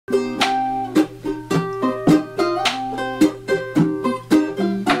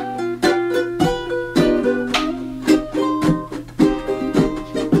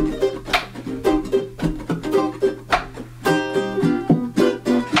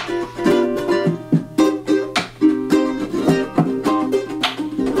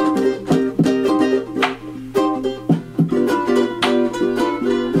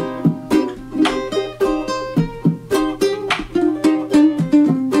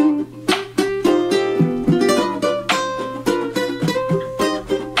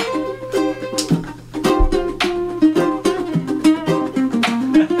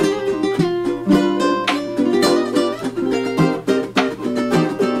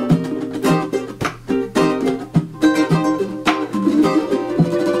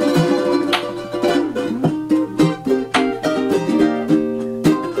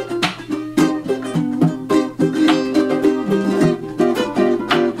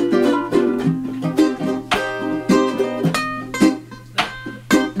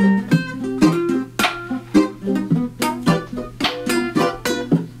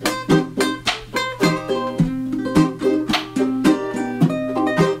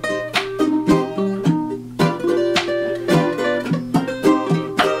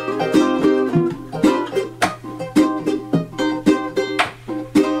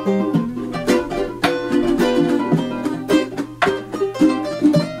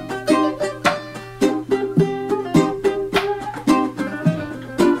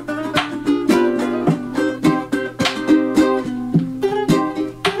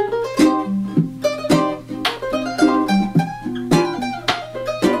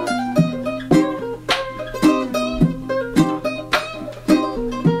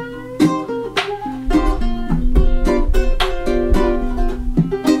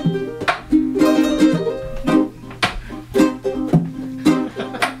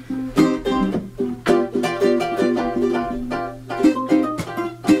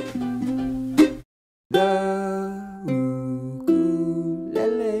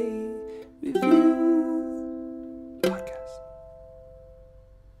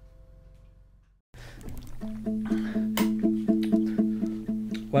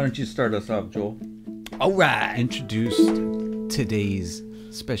Why don't you start us off, Joel? All right. Introduce today's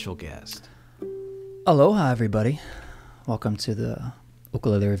special guest. Aloha, everybody. Welcome to the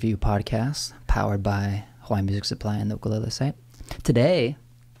Ukulele Review podcast, powered by Hawaiian Music Supply and the ukulele site. Today,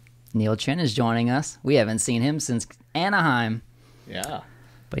 Neal Chen is joining us. We haven't seen him since Anaheim. Yeah.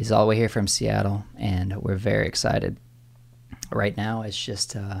 But he's all the way here from Seattle, and we're very excited. Right now, it's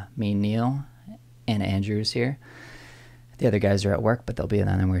just me, Neal, and Andrew's here. The other guys are at work, but they'll be on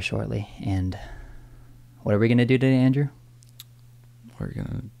their way shortly. And what are we going to do today, Andrew? We're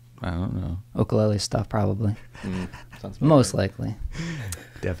going to, I don't know. Ukulele stuff, probably. Sounds Most likely.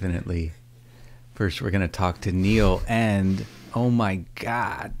 Definitely. First, we're going to talk to Neal, and oh my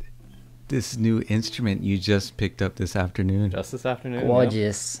God, this new instrument you just picked up this afternoon. Just this afternoon.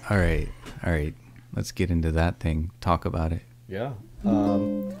 Gorgeous. All right. Let's get into that thing. Talk about it. Yeah.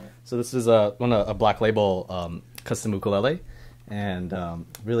 So this is a Black Label custom ukulele, and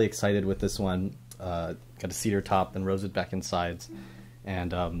really excited with this one. Got a cedar top and rosewood back and sides,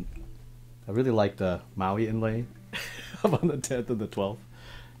 and I really like the Maui inlay up on the 10th and the 12th,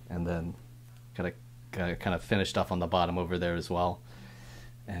 and then kind of finished off on the bottom over there as well.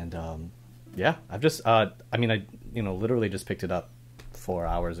 And yeah, I've just literally just picked it up 5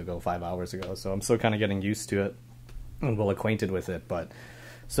 hours ago, so I'm still kind of getting used to it and well acquainted with it. But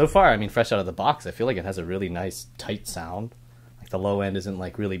so far, I mean, fresh out of the box, I feel like it has a really nice tight sound. Like the low end isn't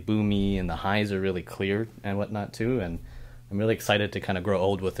like really boomy, and the highs are really clear and whatnot too. And I'm really excited to kind of grow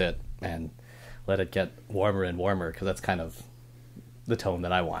old with it and let it get warmer and warmer, because that's kind of the tone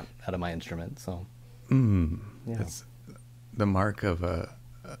that I want out of my instrument. So yeah. That's the mark of a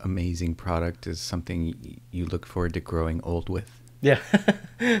amazing product, is something you look forward to growing old with. Yeah.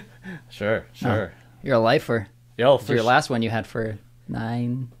 Sure. Oh, you're a lifer. Yo, For your last one you had for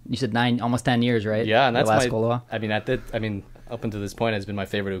 9, you said 9, almost 10 years, right? Yeah, and that's the last my, KoAloha. I mean, up until this point, has been my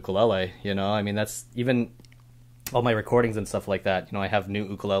favorite ukulele, you know? I mean, that's even all my recordings and stuff like that. You know, I have new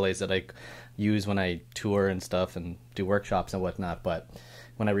ukuleles that I use when I tour and stuff and do workshops and whatnot, but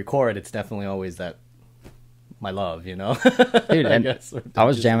when I record, it's definitely always that my love, you know? Dude, I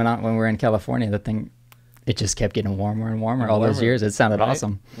was jamming out when we were in California. The thing, it just kept getting warmer and warmer all those years. It sounded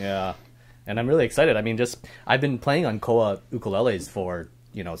awesome. Yeah. And I'm really excited. I mean, I've been playing on koa ukuleles for,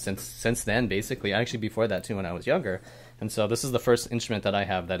 you know, since then, basically. Actually, before that, too, when I was younger. And so this is the first instrument that I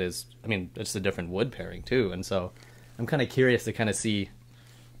have that is, I mean, it's a different wood pairing, too. And so I'm kind of curious to kind of see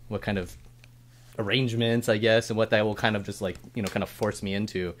what kind of arrangements, I guess, and what that will kind of just, like, you know, kind of force me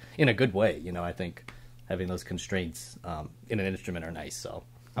into in a good way. You know, I think having those constraints in an instrument are nice. So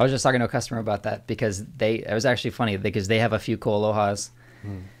I was just talking to a customer about that, because it was actually funny, because they have a few KoAlohas,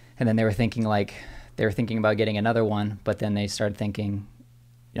 and then they were thinking about getting another one, but then they started thinking,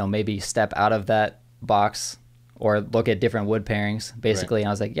 you know, maybe step out of that box or look at different wood pairings, basically. Right. And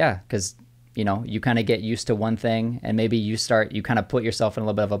I was like, yeah, because, you know, you kind of get used to one thing, and maybe you kind of put yourself in a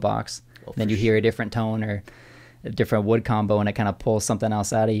little bit of a box, then you hear a different tone or a different wood combo, and it kind of pulls something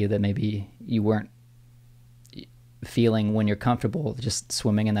else out of you that maybe you weren't feeling when you're comfortable just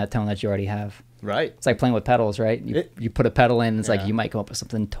swimming in that tone that you already have. Right. It's like playing with pedals, right? You put a pedal in, it's like you might come up with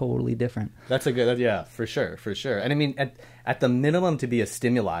something totally different. That's a good, yeah, for sure. And I mean, at the minimum, to be a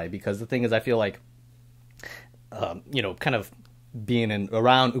stimuli, because the thing is, I feel like, you know, kind of being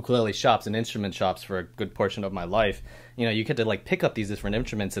around ukulele shops and instrument shops for a good portion of my life, you know, you get to like pick up these different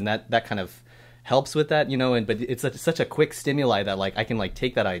instruments, and that kind of helps with that, you know, but it's such a quick stimuli that like I can like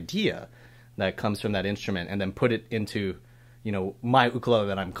take that idea that comes from that instrument and then put it into, you know, my ukulele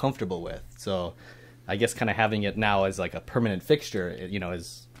that I'm comfortable with. So I guess kind of having it now as like a permanent fixture, you know,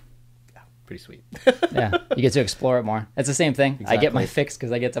 is pretty sweet. Yeah, you get to explore it more. It's the same thing. Exactly. I get my fix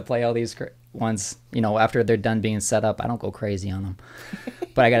because I get to play all these ones, you know, after they're done being set up. I don't go crazy on them,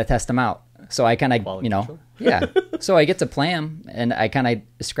 but I got to test them out. So I kind of, you know, yeah. So I get to play them, and I kind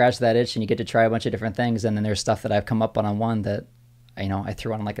of scratch that itch, and you get to try a bunch of different things. And then there's stuff that I've come up on one that, you know, I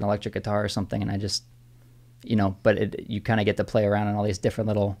threw on like an electric guitar or something, and I just, you know, but you kind of get to play around on all these different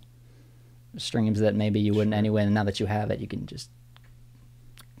little streams that maybe you wouldn't anyway. And now that you have it, you can just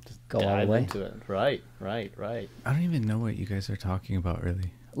go all the way into it. Right. I don't even know what you guys are talking about,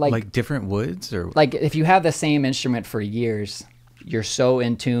 really. Like different woods, or like if you have the same instrument for years, you're so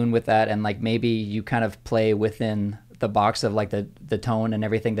in tune with that, and like maybe you kind of play within the box of like the tone and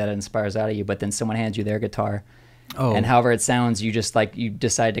everything that inspires out of you, but then someone hands you their guitar. Oh. And however it sounds, you just like, you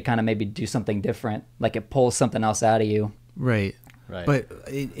decide to kind of maybe do something different. Like it pulls something else out of you. Right. But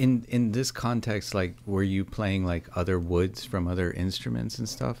in this context, like, were you playing like other woods from other instruments and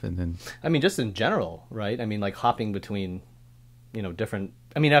stuff? And then, I mean, just in general, right? I mean, like hopping between, you know, different,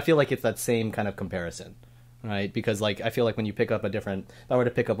 I mean, I feel like it's that same kind of comparison. right? Because like I feel like when you pick up if I were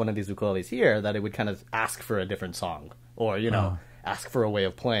to pick up one of these ukuleles here, that it would kind of ask for a different song, or ask for a way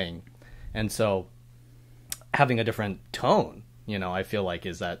of playing, and so having a different tone, I feel like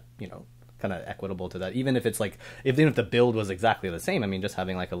is that kind of equitable to that, even if it's like even if the build was exactly the same. I mean, just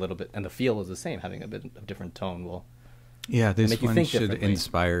having like a little bit, and the feel is the same, having a bit of different tone will this make you one think should differently.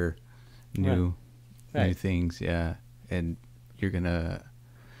 inspire new Right. things. And you're gonna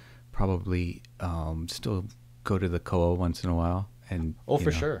probably still go to the koa once in a while, and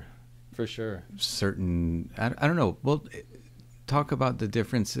for sure certain I don't know, well, talk about the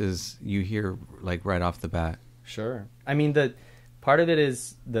differences you hear like right off the bat. Sure. I mean, the part of it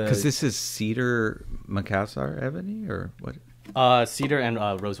is because this is cedar, Macassar, ebony, or what? Cedar and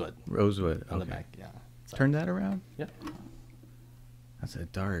rosewood Rosewood on the okay. back. Yeah. So, Turn that around. yeah. That's a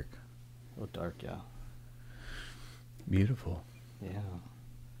dark, A little dark. Yeah. beautiful. Yeah.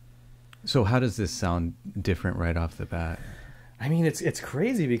 So how does this sound different right off the bat? I mean, it's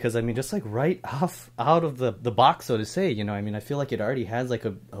crazy because I mean, just like right out of the box, so to say, I mean, I feel like it already has like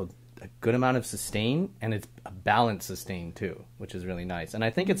a good amount of sustain, and it's a balanced sustain too, which is really nice. And I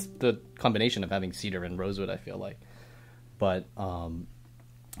think it's the combination of having cedar and rosewood, I feel like. But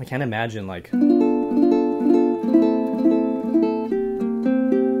I can't imagine like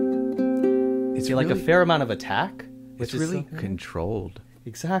it's really, like a fair amount of attack. It's really controlled.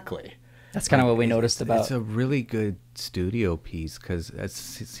 Exactly. That's kind of what we noticed about. It's a really good studio piece because it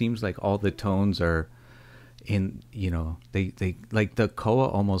seems like all the tones are in, they like the koa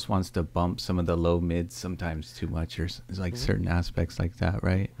almost wants to bump some of the low mids sometimes too much, or like certain aspects like that,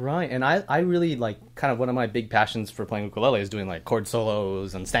 right? Right. And I really like kind of one of my big passions for playing ukulele is doing like chord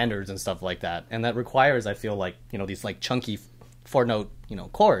solos and standards and stuff like that. And that requires, I feel like, these like chunky 4-note,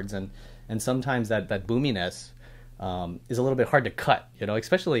 chords. And sometimes that boominess is a little bit hard to cut,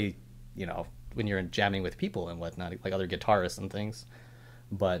 especially, when you're jamming with people and whatnot, like other guitarists and things.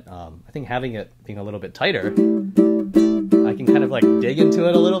 But I think having it being a little bit tighter, I can kind of like dig into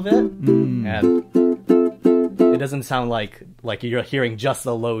it a little bit, and it doesn't sound like you're hearing just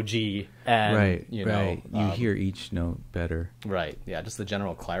the low G. And, right. You hear each note better. Right. Yeah. Just the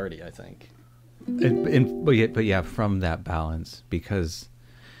general clarity, I think. But yeah, from that balance, because,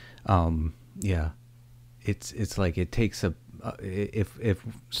 it's like it takes if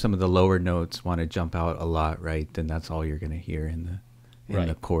some of the lower notes want to jump out a lot, right, then that's all you're going to hear in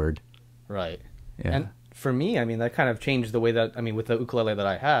the chord. Right. Yeah. And for me, I mean, that kind of changed the way that, I mean, with the ukulele that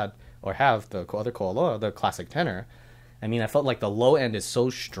I had or have, the other KoAloha, the classic tenor, I mean, I felt like the low end is so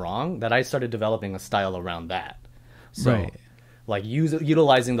strong that I started developing a style around that. So, right. Like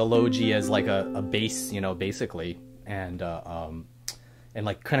utilizing the low G as like a bass, basically, and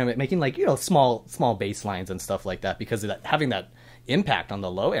like kind of making like, small bass lines and stuff like that, because having that impact on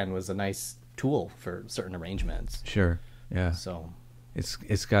the low end was a nice tool for certain arrangements. Sure. Yeah. So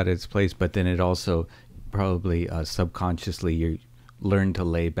it's got its place, but then it also probably subconsciously you learn to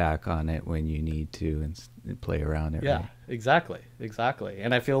lay back on it when you need to and play around it. Yeah, right? exactly.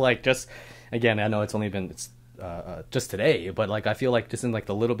 And I feel like just, again, I know it's just today, but like I feel like just in like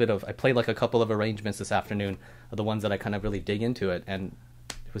the little bit of, I played like a couple of arrangements this afternoon of the ones that I kind of really dig into it, and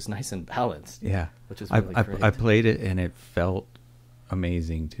it was nice and balanced. Yeah, which is really great. I played it and it felt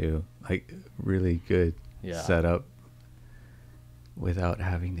amazing too, like really good setup without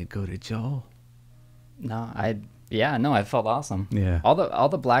having to go to Joel. I felt awesome. Yeah, all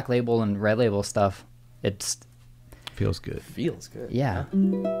the black label and red label stuff, it's feels good. Yeah.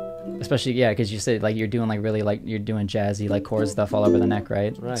 Especially, because you said like you're doing like really like you're doing jazzy like chord stuff all over the neck,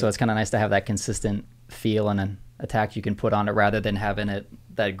 right? So it's kind of nice to have that consistent feel and an attack you can put on it rather than having it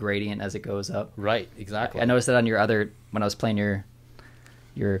that gradient as it goes up. Right, exactly. I noticed that on your other, when I was playing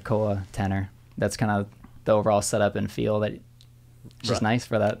your koa tenor, that's kind of the overall setup and feel that it's just nice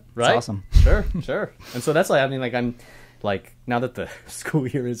for that. It's awesome. Sure. And so that's like, I mean, like I'm like, now that the school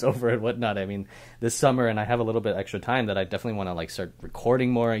year is over and whatnot, I mean, this summer, and I have a little bit extra time, that I definitely want to like start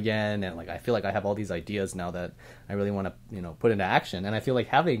recording more again. And like, I feel like I have all these ideas now that I really want to, put into action. And I feel like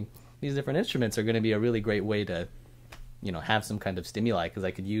having these different instruments are going to be a really great way to, have some kind of stimuli, because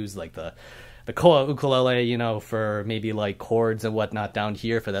I could use like the koa ukulele, for maybe like chords and whatnot down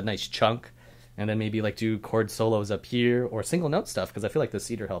here for that nice chunk. And then maybe like do chord solos up here or single note stuff, because I feel like the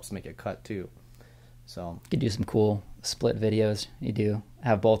cedar helps make it cut too. So you could do some cool split videos. You do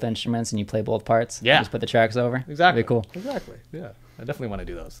have both instruments and you play both parts. Yeah. Just put the tracks over. Exactly. That'd be cool. Exactly. Yeah. I definitely want to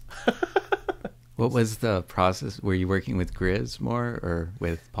do those. What was the process? Were you working with Grizz more or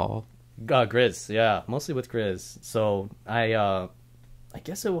with Paul? Grizz, yeah, mostly with Grizz. So I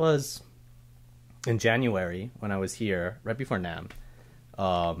guess it was in January when I was here, right before NAMM.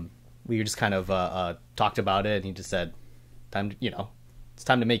 we just kind of talked about it, and he just said, it's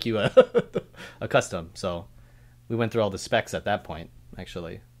time to make you a custom. So we went through all the specs at that point,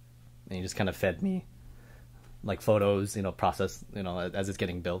 actually, and he just kind of fed me like photos, process, as it's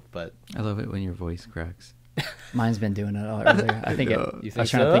getting built. But I love it when your voice cracks. Mine's been doing it all earlier. I think You think I was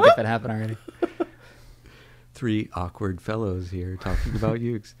trying to so? think if it happened already. 3 awkward fellows here talking about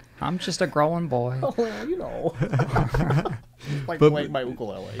ukes. I'm just a growing boy. like But- my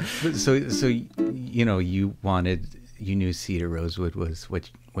ukulele. But so you knew cedar rosewood was what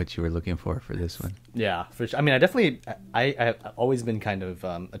you were looking for this one. Yeah, for sure. I mean, I've always been kind of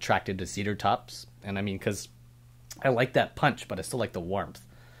attracted to cedar tops, and I mean, because I like that punch, but I still like the warmth,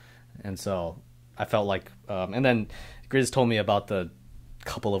 and so I felt like, and then Grizz told me about the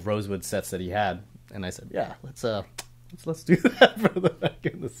couple of rosewood sets that he had, and I said, yeah, let's do that for the back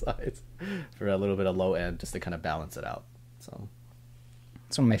and the sides, for a little bit of low end, just to kind of balance it out. So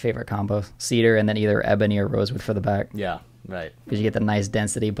It's one of my favorite combos. Cedar and then either ebony or rosewood for the back. yeah, right, Because you get the nice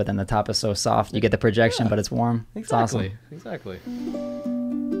density, but then the top is so soft. You get the projection, but it's warm. exactly, It's awesome. exactly.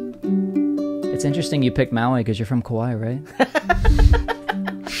 It's interesting you picked Maui because you're from Kauai, right?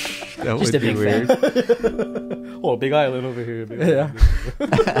 That Just would a be big weird. fan. Oh, big island over here. Big island.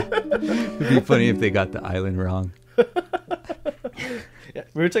 It'd be funny if they got the island wrong. Yeah,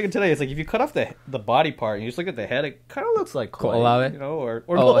 we were talking today. It's like if you cut off the body part and you just look at the head, it kind of looks like KoAloha? or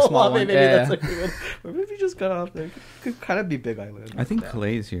Oh, a small one. maybe Yeah, that's yeah. like a good- or maybe you just cut off. It could kind of be Big Island. I think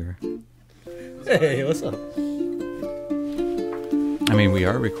Kalei's here. Hey, what's up? I mean, we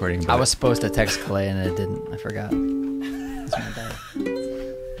are recording. But I was supposed to text Kalei and it didn't. I forgot. That's my bad.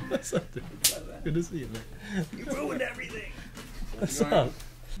 What's up, dude? Good to see you, man. You ruined everything. What's up?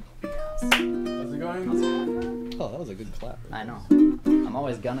 How's it going? Oh, that was a good clap. I know. I'm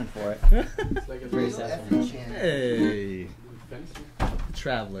always gunning for it. Very sad. Hey, the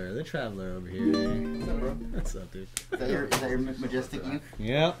traveler over here. What's up, bro? What's up, dude? Is that your majestic youth?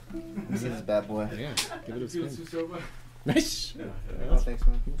 Yeah, This is a bad boy. yeah. Give it a spin. so Nice. Oh, thanks,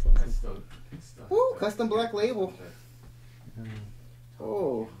 man. That's awesome. Woo, custom black label.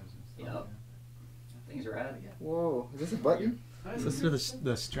 Oh, Yep. Things are out again. whoa. Is this a button? So this is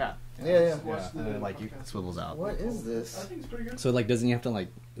the strap. Yeah. Yeah, and then like you swivels out. What is this? So it, like doesn't you have to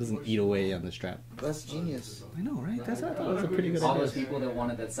doesn't eat away on the strap? That's genius. I know, right? That was a pretty good All idea. those people that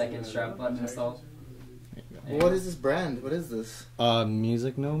wanted that second strap button installed. What is this brand? What is this?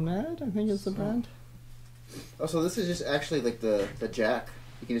 Music Nomad, I think is the brand. Oh, so this is just actually like the jack.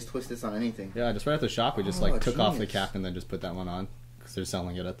 You can just twist this on anything. Yeah, just right at the shop, we just Oh, took off the genius. cap and then just put that one on because they're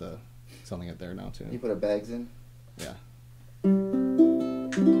selling it there now too. You put our bags in. Yeah.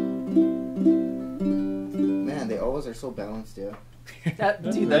 Man, they always are so balanced, yeah.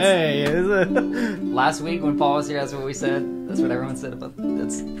 Dude, that's Hey, is it? last week when Paul was here. That's what we said. That's what everyone said about.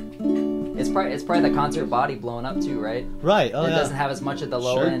 It's probably the concert body blowing up too, right? Right. Oh It yeah. doesn't have as much at the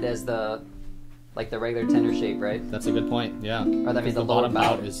low Sure. end as the regular tenor shape, right? That's a good point. Yeah. Or that means the bottom lower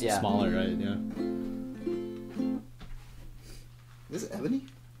bout bout, is yeah. smaller, right? Yeah. Is this ebony?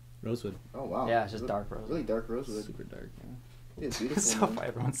 Rosewood. Oh, wow. Yeah, it's just dark rosewood. Really dark rosewood. Super dark. It's beautiful. So man. funny,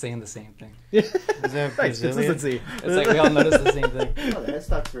 everyone's saying the same thing. Is that consistency. It's like we all notice the same thing, Oh, the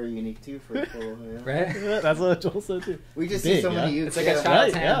headstock's very unique too for KoAloha, yeah. right? Yeah, that's what Joel said too. We just Big, see so many yeah. youths. It's like a yeah. shot.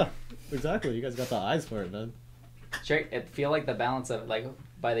 Right? 10. Yeah. Exactly. You guys got the eyes for it, man. Check. It feel like the balance of like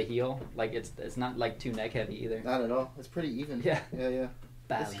by the heel, like it's not like too neck heavy either. Not at all. It's pretty even. Yeah. Yeah. This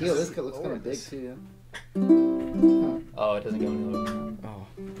Balance. heel, this looks kind of big too, yeah. Oh, it doesn't go any lower. Oh,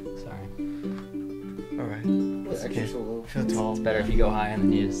 Sorry. all right. It's okay. actually so low. Feel tall. It's better if you go high and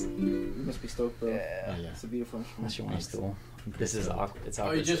then you just You must be stoked, bro. Oh, yeah. It's a beautiful instrument. unless you want a stool. This is awkward. It's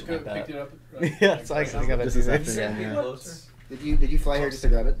awkward. Oh, you just sitting picked like that. it up. Right? Yeah, it's like I gotta Just do as this. after Yeah. Closer. Did you fly here just to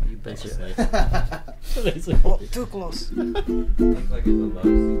grab it? You betcha. Basically. Too close. Looks like it's a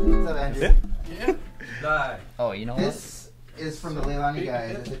low What's up, Andrew? Yeah. Die. Oh, you know what? This is from the Leilani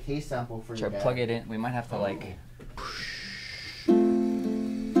guys. It's a case sample for Sure, your guy. plug it in. We might have to like.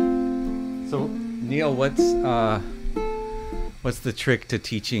 So, Neal, what's the trick to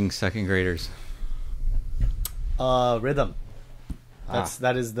teaching second graders? Rhythm.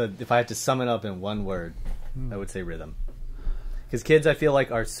 That is the, if I had to sum it up in one word, I would say rhythm. Because kids, I feel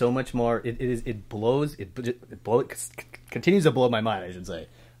like, are so much more. It continues to blow my mind, I should say,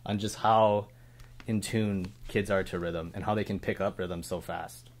 on just how in tune kids are to rhythm and how they can pick up rhythm so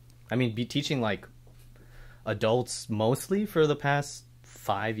fast. I mean, be teaching like adults mostly for the past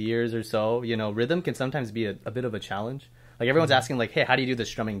 5 years or so. You know, rhythm can sometimes be a bit of a challenge. Like everyone's asking, like, "Hey, how do you do the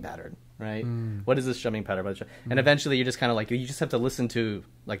strumming pattern?" Right? What is this strumming pattern? And eventually, you're just kind of like, you just have to listen to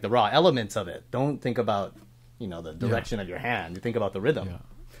like the raw elements of it. Don't think about, you know, the direction of your hand. You think about the rhythm,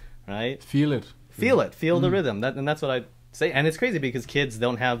 right? Feel it. Feel the rhythm. And that's what I say. And it's crazy because kids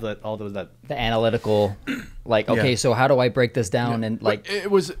don't have all those the analytical, like, okay, so how do I break this down? And like,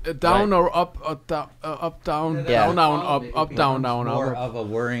 it was down or up, up, down, down, up, down, More up. of a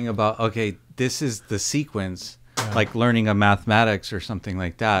worrying about, okay, this is the sequence, like learning a mathematics or something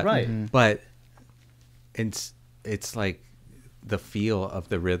like that. Right. But it's like the feel of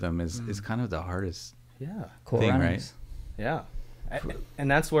the rhythm is kind of the hardest thing, right? Yeah.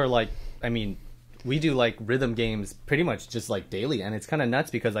 And that's where, like, I mean, we do like rhythm games pretty much just like daily, and it's kind of nuts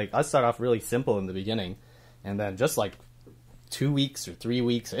because like I start off really simple in the beginning, and then just like 2 weeks or 3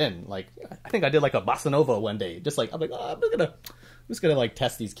 weeks in, like I think I did like a bossa nova one day, just like I'm like, oh, I'm just gonna like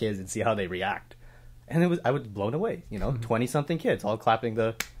test these kids and see how they react, and I was blown away, 20 something kids all clapping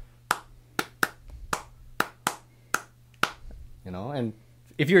the, and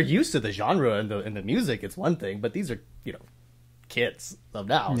if you're used to the genre and the music, it's one thing, but these are kids of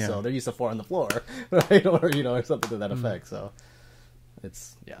now, so they're used to 4 on the floor, right? Or something to that effect. So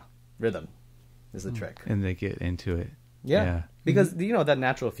it's rhythm is the trick, and they get into it. Because that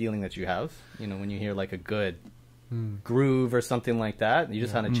natural feeling that you have, when you hear like a good groove or something like that, you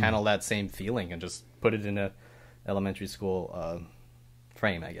just kind of channel that same feeling and just put it in a elementary school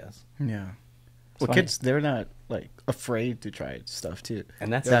frame, I guess. Well, kids, they're not like afraid to try stuff too,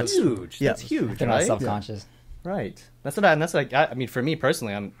 and that's huge. That's huge. They're not self-conscious. Right. That's what I mean, for me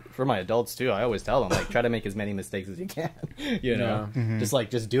personally, for my adults too, I always tell them, like, try to make as many mistakes as you can,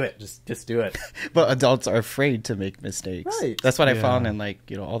 just do it. Just do it. But adults are afraid to make mistakes. Right. That's what I found in like,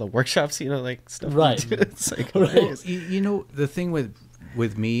 all the workshops, like stuff. Right. It's like, the thing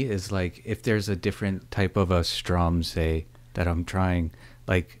with me is like, if there's a different type of a strum, say, that I'm trying,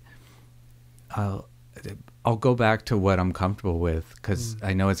 like, I'll go back to what I'm comfortable with, because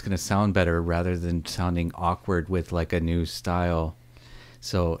I know it's going to sound better rather than sounding awkward with like a new style.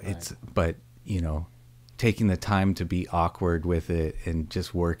 So but taking the time to be awkward with it and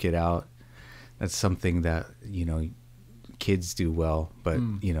just work it out, that's something that, kids do well. But,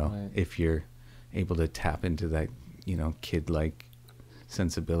 if you're able to tap into that, kid-like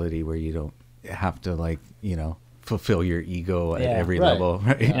sensibility where you don't have to like, fulfill your ego at every level.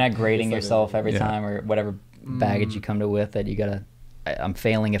 Right? You're not grading yourself every time or whatever baggage you come to with that you gotta, I'm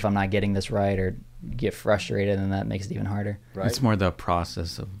failing if I'm not getting this right, or get frustrated, and that makes it even harder. Right. It's more the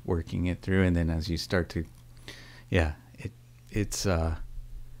process of working it through, and then as you start to, it's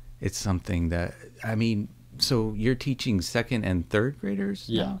something that, I mean, so you're teaching 2nd and 3rd graders?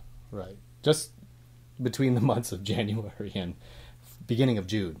 Yeah, right. Just between the months of January and beginning of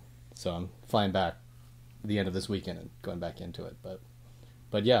June. So I'm flying back the end of this weekend and going back into it, but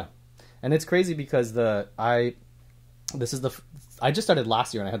yeah. And it's crazy because I just started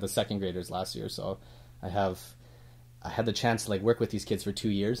last year, and I had the 2nd graders last year, so I had the chance to like work with these kids for 2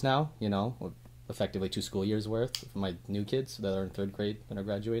 years now, effectively 2 school years worth of my new kids that are in 3rd grade that are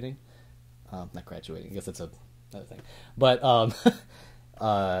graduating. Not graduating, I guess that's another thing. But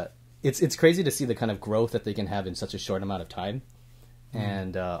it's crazy to see the kind of growth that they can have in such a short amount of time,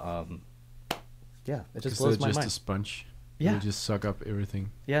 and it just blows my mind. Just a sponge. Yeah. They just suck up everything.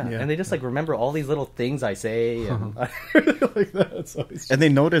 Yeah. And they just like remember all these little things I say, and I really like that. So and they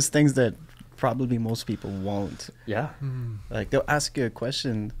notice things that probably most people won't. Yeah. Like they'll ask you a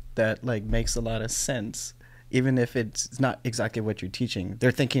question that like makes a lot of sense, even if it's not exactly what you're teaching.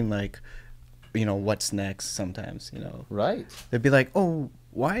 They're thinking like, what's next sometimes, Right. They'd be like, oh,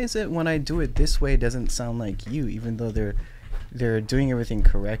 why is it when I do it this way it doesn't sound like you, even though they're doing everything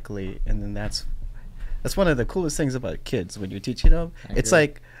correctly. And then that's one of the coolest things about kids when you're teaching them. It's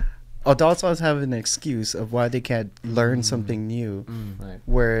like adults always have an excuse of why they can't learn something new. Right.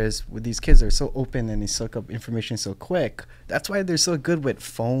 Whereas with these kids, they're so open and they soak up information so quick. That's why they're so good with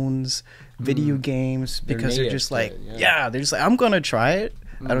phones, video games, because they're just like, they're just like, I'm going to try it.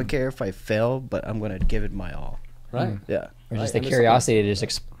 I don't care if I fail, but I'm going to give it my all. Right. Yeah. Or just the curiosity to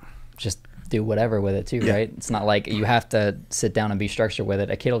just do whatever with it too, right? It's not like you have to sit down and be structured with it.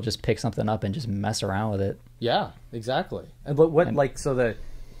 A kid will just pick something up and just mess around with it. Yeah, exactly. And but what like so the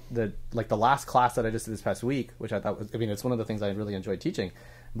last class that I just did this past week, which I thought was, I mean, it's one of the things I really enjoyed teaching,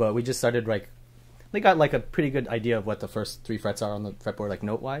 but we just started like, they got like a pretty good idea of what the first 3 frets are on the fretboard, like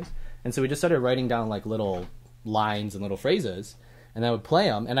note wise, and so we just started writing down like little lines and little phrases, and I would play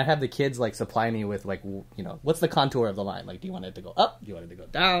them, and I have the kids like supply me with like, what's the contour of the line? Like, do you want it to go up? Do you want it to go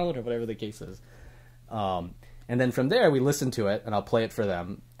down? Or whatever the case is. And then from there, we listen to it, and I'll play it for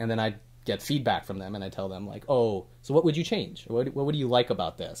them, and then I get feedback from them, and I tell them like, oh, so what would you change? Or what would you like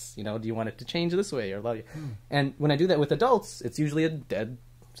about this? Do you want it to change this way? Or and when I do that with adults, it's usually a dead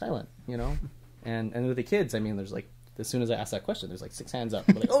silent, and with the kids, I mean, there's as soon as I ask that question, there's like 6 hands up.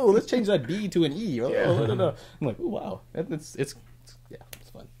 Like, oh, let's change that B to an E. Oh, no. I'm like, oh, wow, it's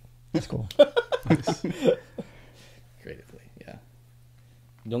fun. That's cool. Creatively, yeah.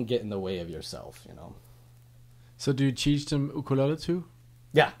 Don't get in the way of yourself, you know. So do you teach them ukulele too?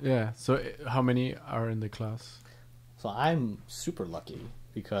 Yeah. Yeah. So how many are in the class? So I'm super lucky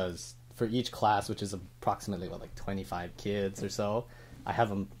because for each class, which is approximately like 25 kids or so, I have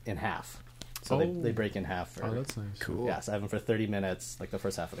them in half. So they break in half. For, that's nice. Cool. Yeah, so I have them for 30 minutes, like the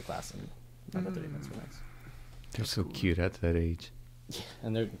first half of the class, and another 30 minutes for next. They're so cute at that age. Yeah,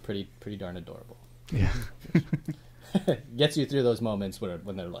 and they're pretty darn adorable. Yeah. Gets you through those moments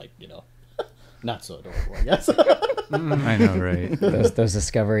when they're like, you know, not so adorable, I guess. I know, right? Those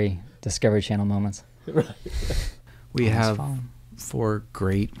Discovery Channel moments. Right. We That's have fun. 4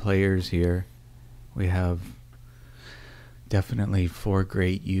 great players here. We have definitely 4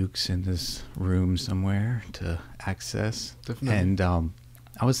 great ukes in this room somewhere to access. Definitely. And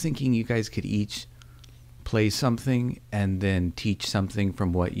I was thinking you guys could each play something and then teach something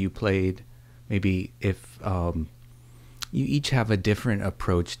from what you played. Maybe if you each have a different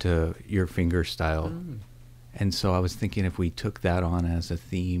approach to your fingerstyle. And so I was thinking if we took that on as a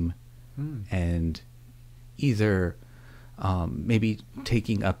theme and either maybe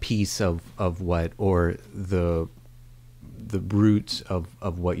taking a piece of what, or the roots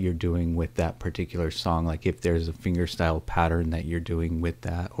of what you're doing with that particular song, like if there's a fingerstyle pattern that you're doing with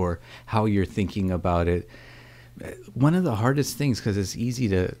that, or how you're thinking about it. One of the hardest things, because it's easy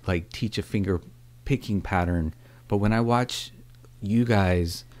to like teach a finger picking pattern, but when I watch you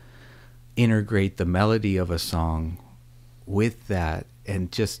guys integrate the melody of a song with that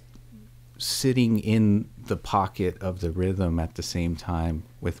and just sitting in the pocket of the rhythm at the same time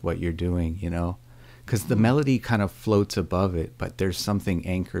with what you're doing, you know, because the melody kind of floats above it, but there's something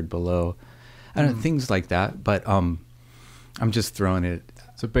anchored below. I don't know, things like that. But I'm just throwing it.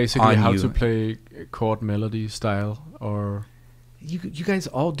 So basically, on how you. to play chord melody style, or You guys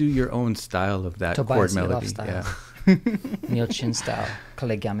all do your own style of that Tobias chord Elof melody. style. Yeah. Neal Chin style,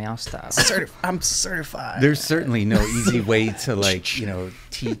 Kalei Gamiao style. I'm certified. There's certainly no easy way to like, you know,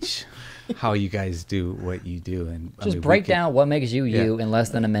 teach how you guys do what you do. And I Just mean, break we could- down what makes you Yeah. you in less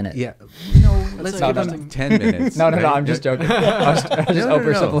than a minute. Yeah. No, let's No, give no, them 10 minutes. No, right? I'm just joking. I was just No.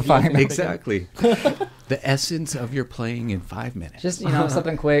 oversimplifying. Exactly. The essence of your playing in 5 minutes. Just,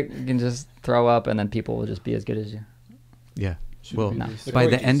 something quick, you can just throw up and then people will just be as good as you. Yeah. Should Well, be No. this by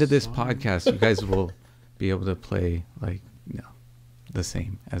the gorgeous end of this song. podcast, you guys will be able to play like, the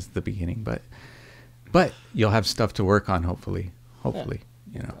same as the beginning, but you'll have stuff to work on. Hopefully,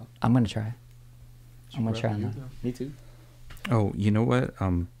 you know. I'm going to try. I'm going to try on that. Me too. Oh, you know what?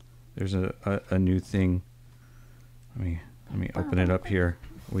 There's a new thing. Let me open it up here.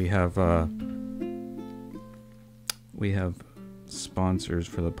 We have sponsors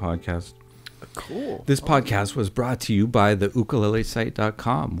for the podcast. Cool. This podcast was brought to you by the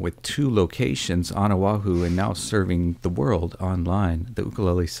ukulelesite.com, with 2 locations on Oahu and now serving the world online. The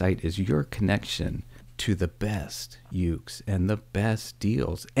Ukulele Site is your connection to the best ukes and the best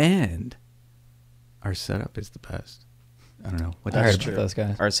deals, and our setup is the best. I don't know what I that's heard about those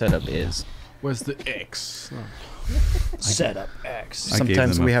guys. Our setup is. Where's the X? Oh. Setup X. I gave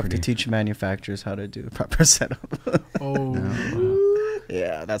Sometimes them we a have to pretty- teach manufacturers how to do the proper setup. Oh,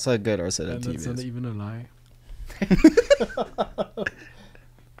 Yeah, that's how good our setup and team that's is. not even a lie.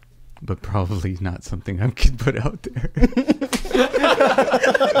 but probably not something I could put out there.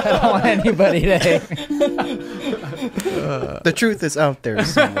 I don't want anybody to hate me. The truth is out there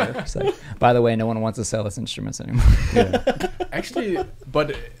somewhere. It's like, by the way, no one wants to sell us instruments anymore. Actually,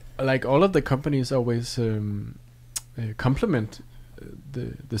 but like all of the companies always compliment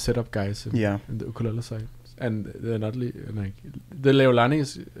the setup guys in the ukulele side. And they're not like the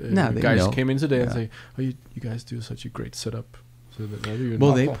Leolani's They guys know. came in today and Yeah. say, "Oh, you guys do such a great setup." So that you're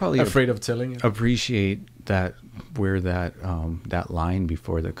Well, not they probably afraid of telling it. appreciate that we're that line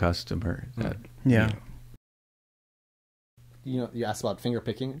before the customer. That Yeah. You asked about finger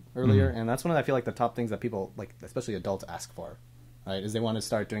picking earlier, Mhm. and that's one of I feel like the top things that people like, especially adults, ask for, right? Is they want to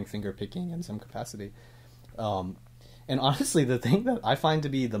start doing finger picking in some capacity. And honestly, the thing that I find to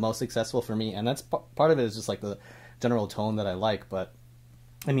be the most successful for me, and that's part of it is just like the general tone that I like, but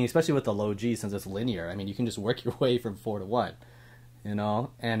I mean, especially with the low G, since it's linear, I mean, you can just work your way from 4 to 1, you know,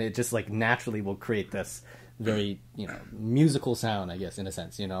 and it just like naturally will create this very, musical sound, I guess, in a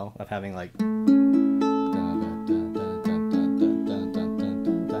sense, of having like,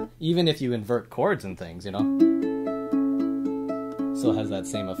 even if you invert chords and things, still has that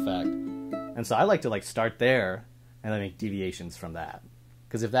same effect. And so I like to like start there and then make deviations from that,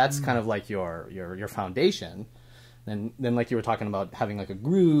 because if that's kind of like your foundation, Then like you were talking about having like a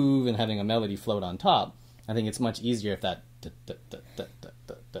groove and having a melody float on top, I think it's much easier if that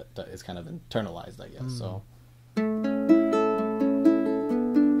is kind of internalized, I guess. So.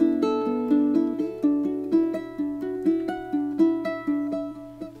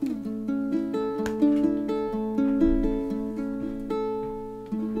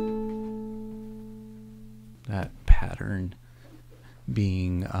 That pattern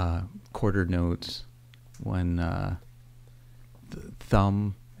being quarter notes when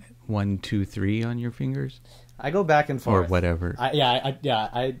thumb 1, 2, 3 on your fingers. I go back and forth, or whatever.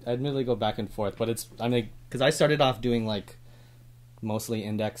 I admittedly go back and forth, but because I started off doing like mostly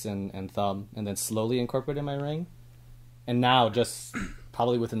index and thumb, and then slowly incorporated my ring, and now just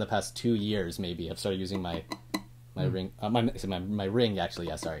probably within the past 2 years, maybe I've started using my ring, my ring actually,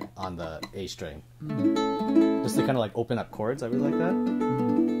 on the A string, just to kind of like open up chords. I really like that,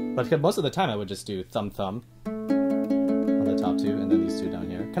 but most of the time I would just do thumb on the top 2, and then these 2 down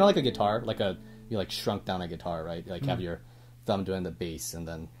here, kind of like a guitar, you like shrunk down a guitar, right? You like have your thumb doing the bass and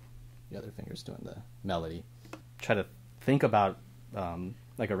then the other fingers doing the melody. Try to think about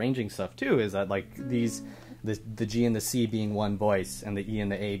like arranging stuff too, is that like the G and the C being one voice and the E and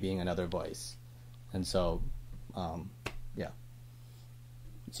the A being another voice. And so yeah.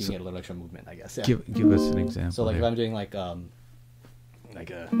 So you can get a little extra movement, I guess. Yeah. Give us an example. So like there. if I'm doing like a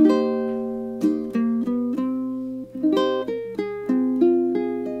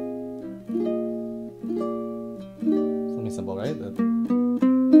simple, right?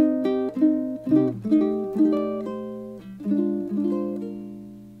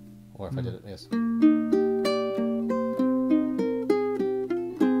 Or if I did it, yes.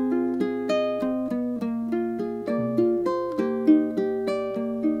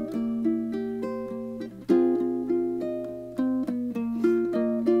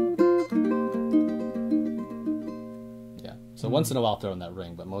 Yeah. So once in a while throw in that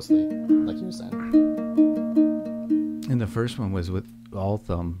ring, but mostly like you were saying. And the first one was with all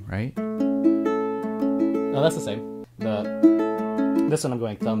thumb, right? No, that's the same. This one I'm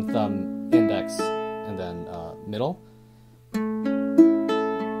going thumb, index, and then middle.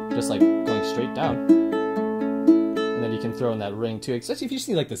 Just like going straight down. And then you can throw in that ring too, especially if you just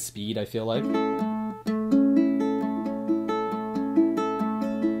need like the speed, I feel like.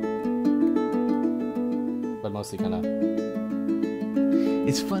 But mostly kind of...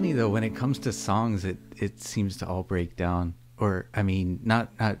 It's funny though, when it comes to songs, it seems to all break down. Or I mean,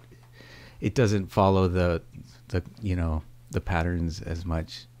 not it doesn't follow the patterns as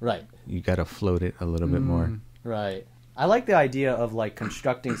much. Right. You got to float it a little bit more. Right. I like the idea of like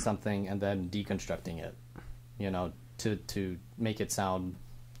constructing something and then deconstructing it, to make it sound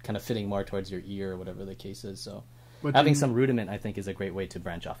kind of fitting more towards your ear or whatever the case is. So having some rudiment, I think, is a great way to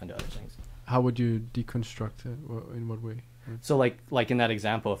branch off into other things. How would you deconstruct it? In what way? So like in that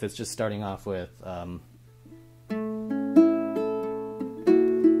example, if it's just starting off with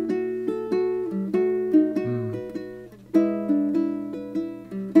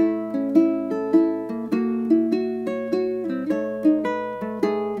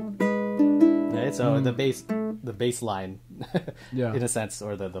right, so the bass line yeah. in a sense,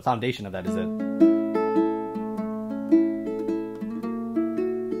 or the foundation of that is it.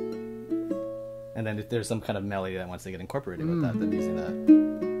 And then if there's some kind of melody that wants to get incorporated with that, then using that.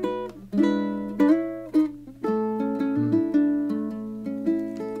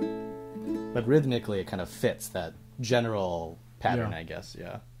 But rhythmically, it kind of fits that general pattern, I guess,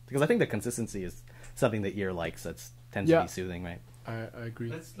 yeah. Because I think the consistency is something the ear likes. That tends to be soothing, right? I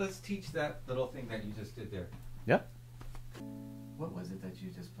agree. Let's teach that little thing that you just did there. Yeah. What was it that you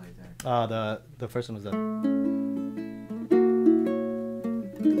just played there? The first one was the...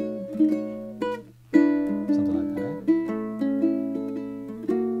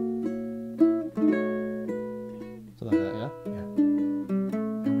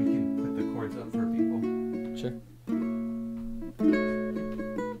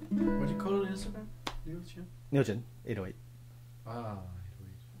 Neal 808. Ah, 808.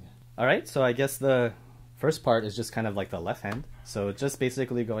 Yeah. All right, so I guess the first part is just kind of like the left hand. So it's just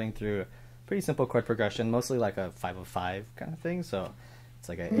basically going through a pretty simple chord progression, mostly like a 5/5 kind of thing. So it's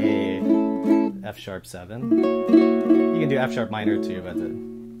like a F sharp 7. You can do F sharp minor too, but the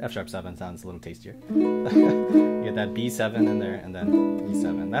F sharp 7 sounds a little tastier. You get that B7 in there, and then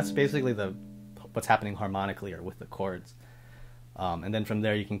E7. That's basically what's happening harmonically or with the chords. And then from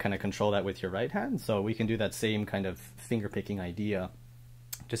there you can kind of control that with your right hand. So we can do that same kind of finger picking idea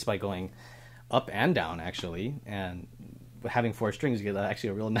just by going up and down, actually. And having 4 strings, you get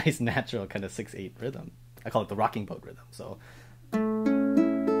actually a real nice natural kind of 6/8 rhythm. I call it the rocking boat rhythm. So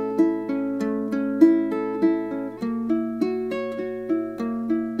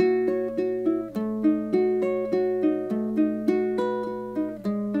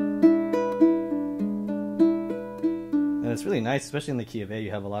really nice, especially in the key of A.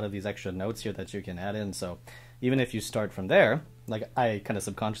 You have a lot of these extra notes here that you can add in. So even if you start from there, like I kind of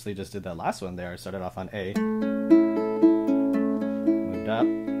subconsciously just did that last one there. I started off on A, moved up,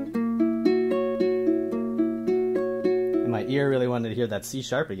 and my ear really wanted to hear that C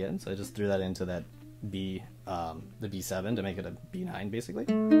sharp again, so I just threw that into that B, the B7 to make it a B9 basically.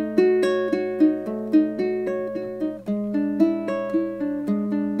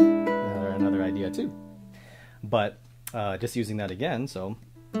 Another idea too, but just using that again. So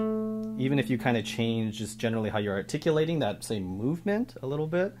even if you kind of change just generally how you're articulating that same movement a little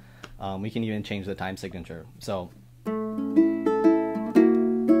bit, we can even change the time signature. So kind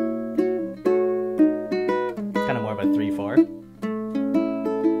of more of a 3/4.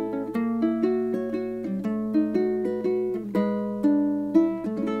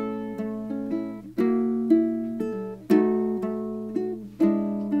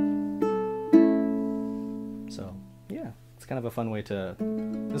 So yeah, it's kind of a fun way to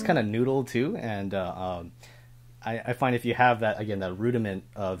just kind of noodle too. And I find if you have that, again, that rudiment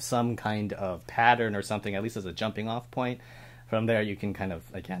of some kind of pattern or something, at least as a jumping off point, from there you can kind of,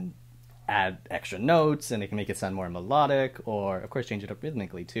 again, add extra notes and it can make it sound more melodic, or of course change it up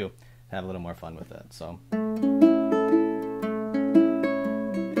rhythmically too, have a little more fun with it. So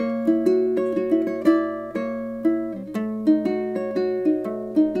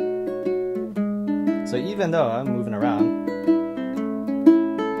even though I'm moving around,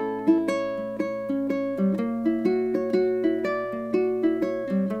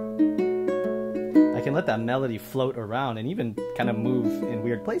 I can let that melody float around and even kind of move in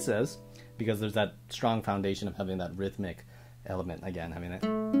weird places because there's that strong foundation of having that rhythmic element again. I mean,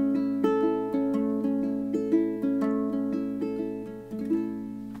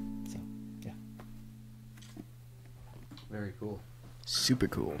 so, yeah. Very cool. Super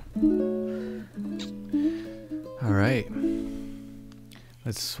cool. All right.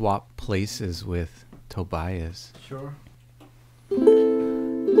 Let's swap places with Tobias. Sure.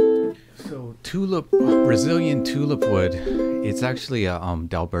 So Brazilian tulip wood, it's actually a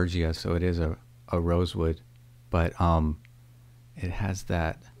Dalbergia, so it is a rosewood, but it has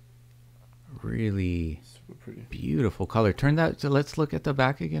that really beautiful color. Turn that, so let's look at the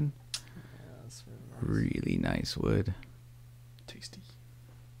back again. Yeah, that's very nice. Really nice wood. Tasty.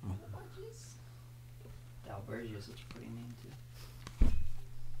 Dalbergia is such a pretty name too.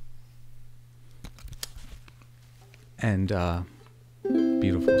 And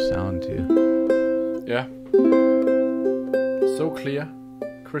beautiful sound too. Yeah. So clear.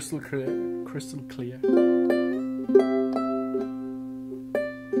 Crystal clear. Crystal clear.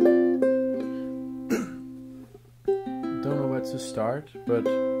 Don't know where to start, but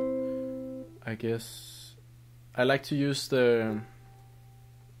I guess I like to use the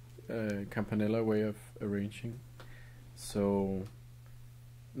Campanella way of arranging. So,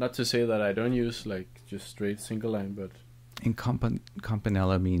 not to say that I don't use like just straight single line, but And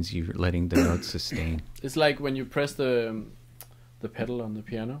Campanella means you're letting the notes sustain. it's like when you press the pedal on the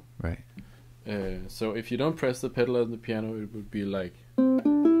piano. Right. So if you don't press the pedal on the piano, it would be like,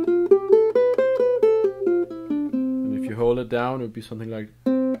 and if you hold it down, it would be something like.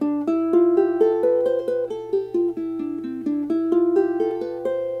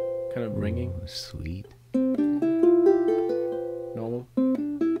 Kind of ringing. Ooh, sweet. Normal.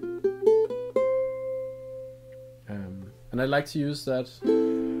 And I like to use that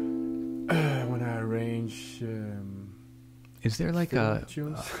when I arrange. Is there like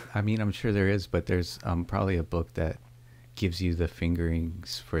tunes. I mean, I'm sure there is, but there's probably a book that gives you the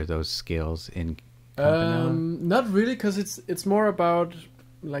fingerings for those scales in Campanella? Not really, because it's more about,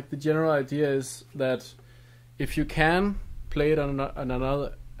 like, the general idea is that if you can play it on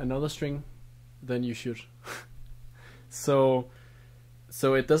another string, then you should. So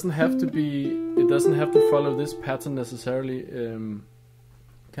it doesn't have to follow this pattern necessarily.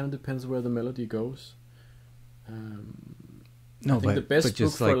 Kind of depends where the melody goes. No, I think the best but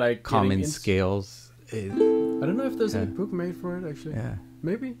just book for, like, common scales. I don't know if there's Yeah. a book made for it, actually. Yeah.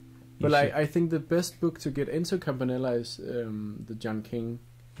 Maybe. But I think the best book to get into Campanella is the John King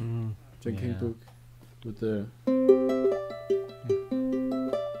Yeah. book with the.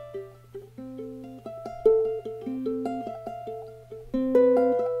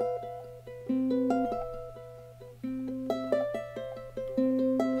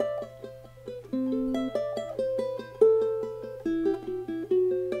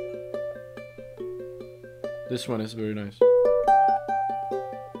 This one is very nice.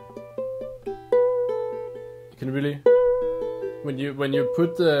 You can really, when you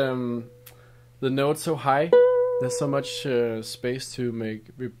put the note so high, there's so much space to make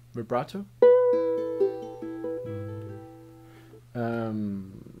vibrato.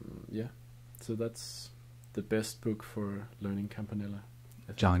 So that's the best book for learning Campanella. I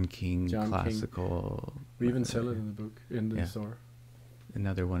think. John King, John King. classical. We even sell it in the book in the store.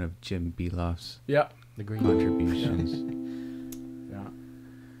 Another one of Jim Belof's Yeah, The green contributions. yeah.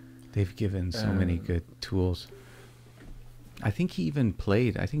 They've given so many good tools. I think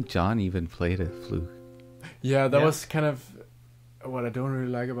John even played a flute. Yeah, that Yeah. was kind of what I don't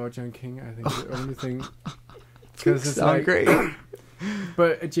really like about John King. I think the only thing, because it's Sound like, great.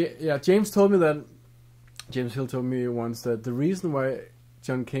 but James Hill told me once that the reason why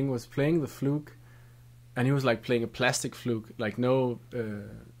John King was playing the fluke, and he was like playing a plastic fluke, like no,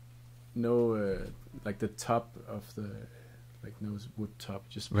 like the top of the, like no wood top,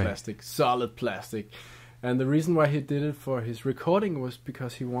 just Right. plastic, solid plastic. And the reason why he did it for his recording was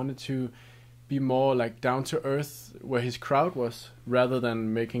because he wanted to be more like down to earth where his crowd was, rather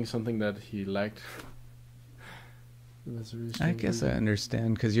than making something that he liked. That's a really I strange guess I reason.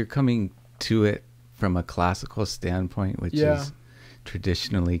 understand because you're coming to it from a classical standpoint, which Yeah. is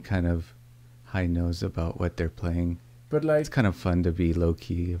traditionally kind of high nose about what they're playing. But like, It's kind of fun to be low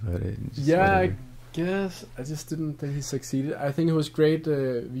key about it. And just yeah, whatever. I guess I just didn't think he succeeded. I think it was great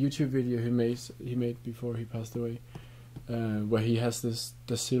YouTube video he made before he passed away, where he has this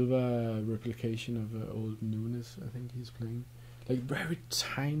Da Silva replication of old Nunes. I think he's playing like very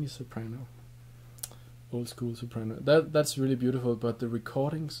tiny soprano, old school soprano. That's really beautiful, but the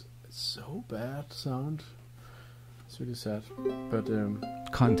recordings, it's so bad sound. It's really sad, but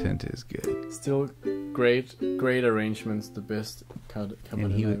Content is good. still great arrangements. The best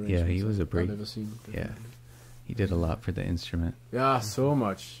And he was a I've break. ever seen. Yeah. He did a lot for the instrument. Yeah, so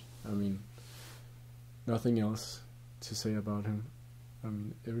much. I mean, nothing else to say about him. I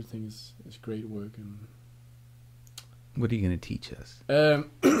mean, everything is great work. And What are you going to teach us?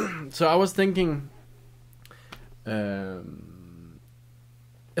 so I was thinking,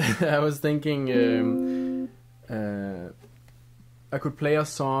 I could play a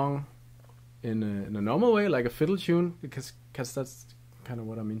song in a normal way, like a fiddle tune, because that's kind of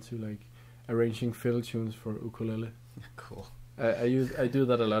what I'm into, like arranging fiddle tunes for ukulele. Cool. I do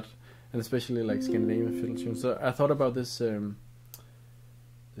that a lot, and especially like Scandinavian fiddle tunes. So I thought about this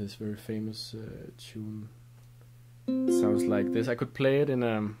this very famous tune. It sounds like this. I could play it in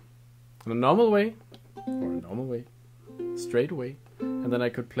a normal way, or a normal way, straight way, and then I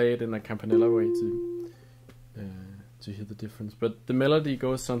could play it in a campanella way to hear the difference. But the melody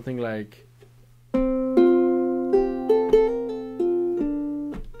goes something like.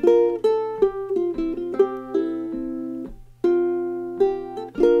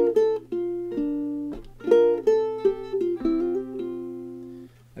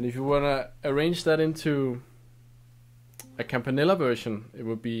 And if you want to arrange that into a campanella version, it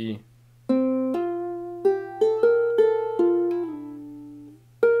would be.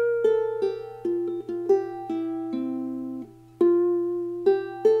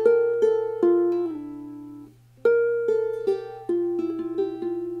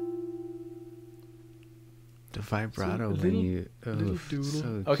 The vibrato So a when little- you... little oof, doodle.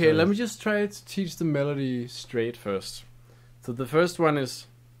 so Okay, let me close. just try to teach the melody straight first. So the first one is.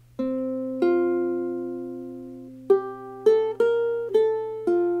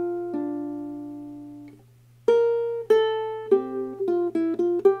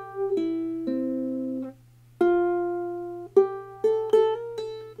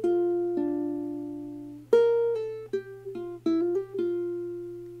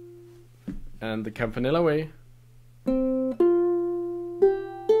 And the campanella way.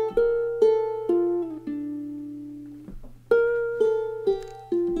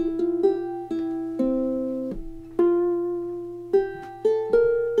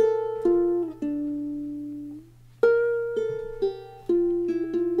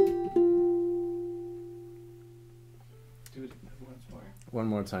 Do it once more. One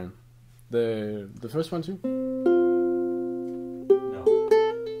more time. The first one too. No.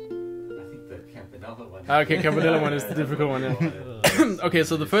 I think the Campanella one. Okay, Campanella one is the difficult one. Yeah. Okay,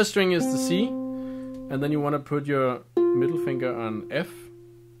 so the first string is the C, and then you want to put your middle finger on F,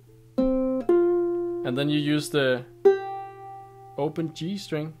 and then you use the open G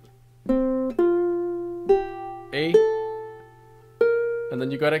string, A, and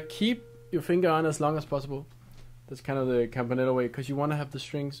then you gotta keep your finger on as long as possible. That's kind of the Campanella way, because you want to have the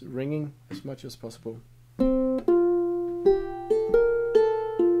strings ringing as much as possible.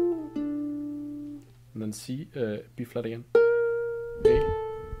 And then C, B flat again. A,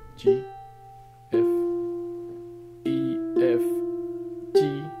 G, F, E, F,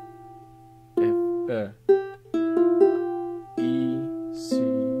 G, F, E, C.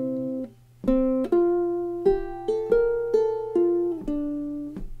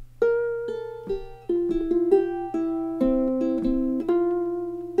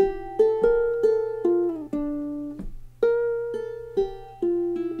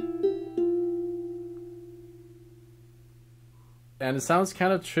 and it sounds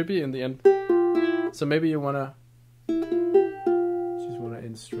kind of trippy in the end. So maybe you wanna just wanna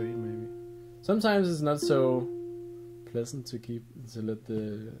end straight. Maybe sometimes it's not so pleasant to let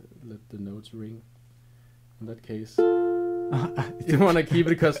the notes ring. In that case, you wanna keep it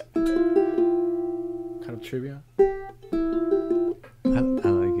because kind of trivia. I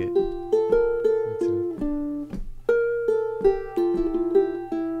like it.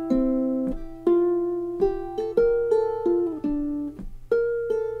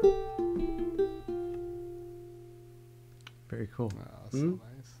 Very cool. Oh, so nice.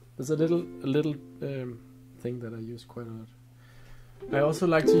 There's a little thing that I use quite a lot. I also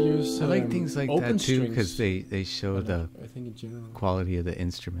like to use I like things like open that too strings. because they show the I think in general quality of the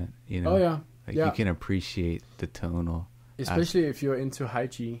instrument. You know, Oh yeah, like yeah. you can appreciate the tonal. Especially if you're into high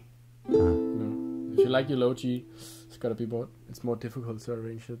G. Uh, You know, if you like your low G, it's gotta be more. It's more difficult to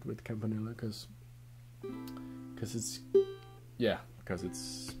arrange it with Campanella because it's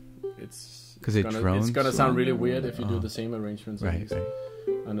it drones. It's gonna sound really weird if you do the same arrangements right.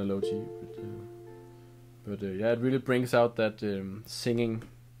 on a low G. But yeah, it really brings out that singing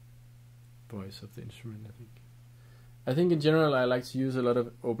voice of the instrument. I think in general I like to use a lot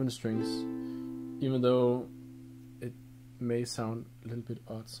of open strings, even though it may sound a little bit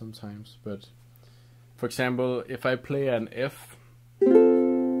odd sometimes. But for example, if I play an F,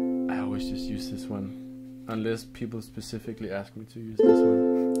 I always just use this one, unless people specifically ask me to use this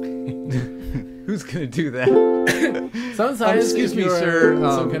one. Who's gonna do that? Sometimes, excuse if me, you're sir.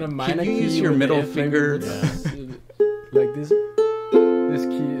 some kind of minor can you key use your with middle F, maybe finger? it's, like this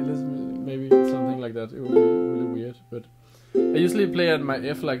key, maybe something like that. It would be really weird. But I usually play at my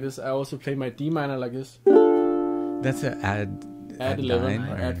F like this. I also play my D minor like this. That's an add 11 9,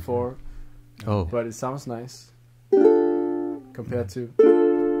 or add 4. Oh, But it sounds nice compared to.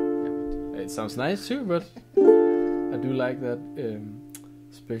 It sounds nice too, but I do like that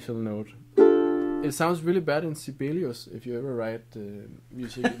special note. It sounds really bad in Sibelius if you ever write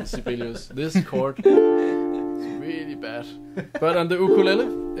music in Sibelius. This chord is really bad. But on the ukulele,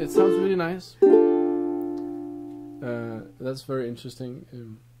 it sounds really nice. That's very interesting.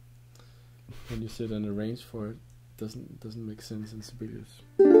 When you sit and arrange for it, doesn't make sense in Sibelius.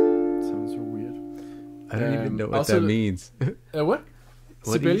 It sounds so weird. I don't even know what also that means. What? What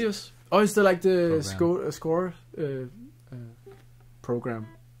Sibelius? Oh, it's like the Program. score program.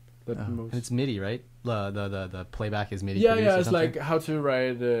 That most. And it's MIDI, right? The playback is MIDI. Yeah, produced yeah. or It's something? like how to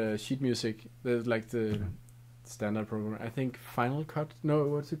write sheet music. There's like the standard program. I think Final Cut. No,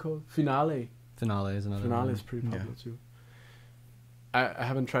 what's it called? Finale. Finale is another Finale one. is pretty Yeah. popular too. I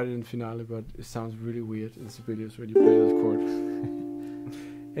haven't tried it in Finale, but it sounds really weird in Sibelius when you play this chord.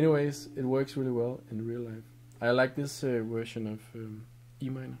 Anyways, it works really well in real life. I like this version of E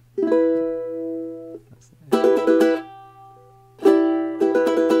minor. That's nice.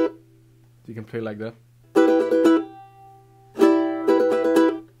 You can play like that.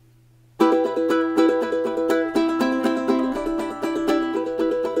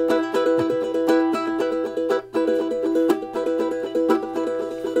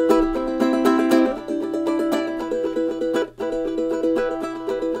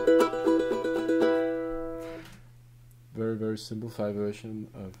 Very simplified version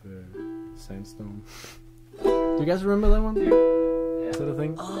of Sandstone. Do you guys remember that one? Is that a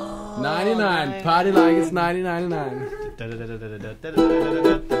thing? 99. Party like it's 1999.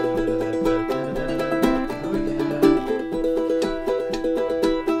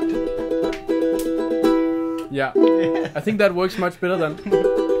 Yeah, I think that works much better than.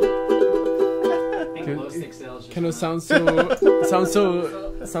 Kind of sounds so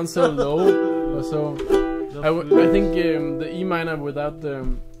low or so. I think the E minor without the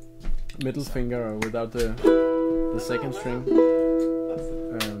middle finger or without the second string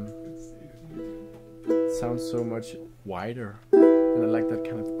sounds so much wider, and I like that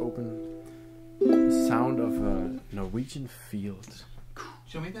kind of open sound of a Norwegian field.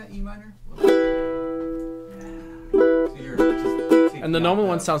 Show me that E minor. So you're just And the normal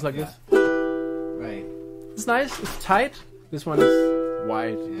one sounds like this. Right. It's nice. It's tight. This one is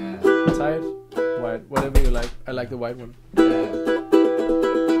wide. Yeah. Tight, wide, whatever you like. I like the wide one. Yeah.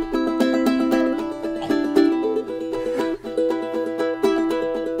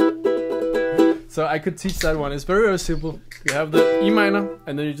 So I could teach that one. It's very simple. You have the E minor,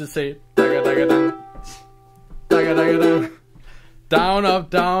 and then you just say daga daga down, daga daga down, down up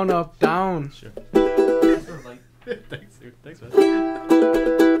down up down. Sure. Thanks, dude. Thanks,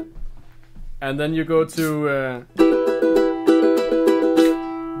 man. And then you go to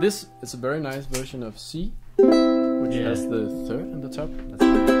this. It's a very nice version of C, which has the third on the top.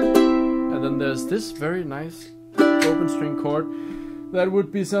 And then there's this very nice open string chord. That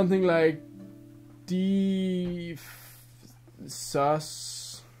would be something like D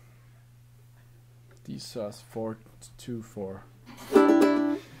sus 424.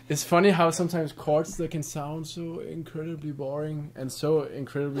 It's funny how sometimes chords that can sound so incredibly boring and so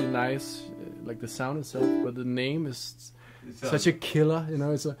incredibly nice, like the sound itself, but the name is such a killer. You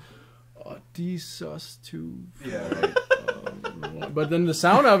know, it's a D sus 2. Yeah, right. But then the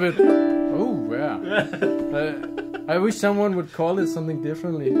sound of it, oh yeah. I wish someone would call it something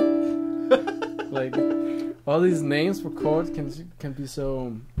differently. Like all these names for chords can be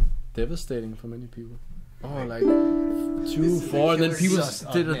so devastating for many people. Oh, like 2, 4. Then people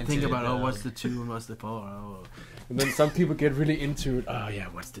didn't think about what's the 2 and what's the 4. Oh. And then some people get really into it. Oh yeah,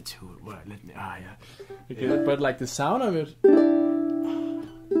 what's the 2? What? Let me. Ah yeah. Okay, but like the sound of it,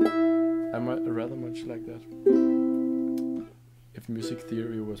 I'm rather much like that. If music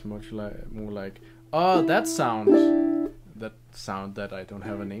theory was much more like, oh, that sound that I don't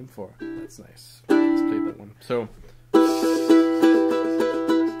have a name for. That's nice. Let's play that one. So.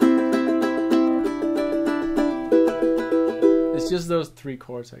 It's just those 3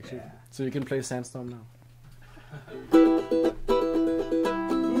 chords actually. Yeah. So you can play Sandstorm now. So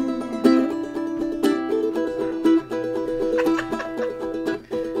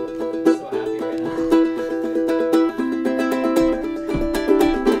happy right now.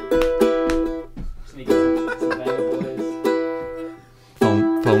 Sneaking some Vango boys.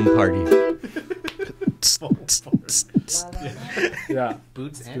 Phone party. Yeah.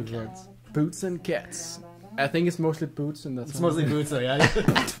 Boots and cats. Boots and cats. I think it's mostly boots and that's It's mostly boots, so yeah.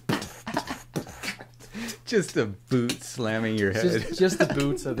 Just a boot slamming your head. Just the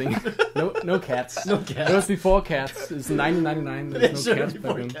boots, I think. No cats. No cats. It was before cats. It's 1999. There's no cats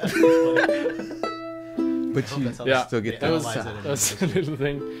back then. But you Yeah. still get That the was sound. a little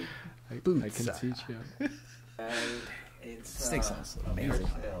thing. I Boots. can teach you. This sounds amazing.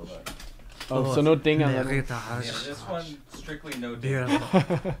 Oh, so no ding on that. This one strictly no ding.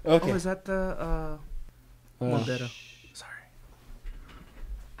 Okay. Oh, is that the Mondero? Sorry.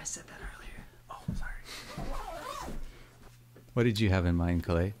 I said that earlier. Oh, sorry. What did you have in mind,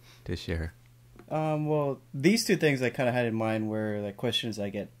 Kalei, to share? Well, these 2 things I kind of had in mind were like questions I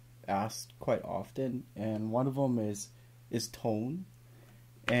get asked quite often, and one of them is tone.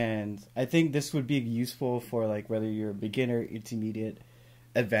 And I think this would be useful for like whether you're a beginner, intermediate,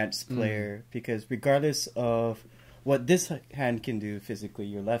 advanced player, because regardless of what this hand can do physically,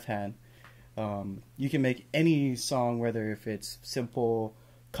 your left hand, you can make any song, whether if it's simple,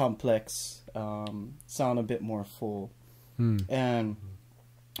 complex, sound a bit more full. And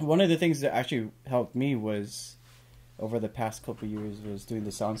one of the things that actually helped me was over the past couple of years was doing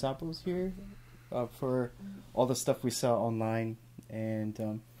the sound samples here for all the stuff we saw online.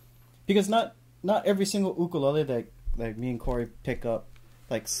 And because not every single ukulele that like me and Corey pick up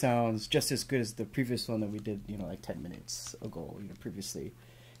like sounds just as good as the previous one that we did, like 10 minutes ago, previously.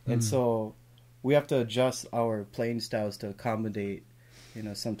 And so we have to adjust our playing styles to accommodate,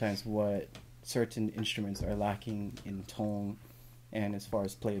 sometimes what certain instruments are lacking in tone and as far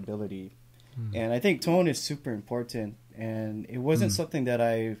as playability. And I think tone is super important, and it wasn't something that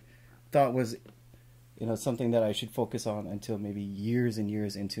I thought was, something that I should focus on until maybe years and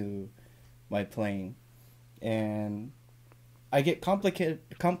years into my playing. And I get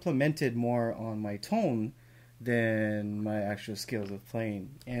complimented more on my tone than my actual skills of playing.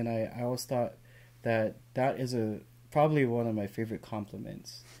 And I always thought that is probably one of my favorite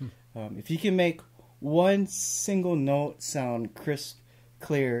compliments. If you can make one single note sound crisp,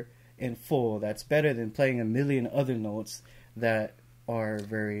 clear, and full, that's better than playing a million other notes that are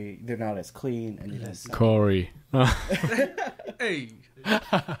they're not as clean and they don't sound. Corey. Hey,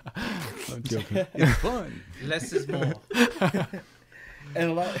 I'm joking. It's fun. less is more.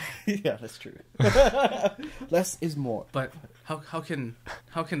 And a lot, yeah, that's true. Less is more. But how can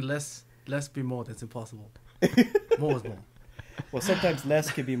less be more? That's impossible. More is more. Well, sometimes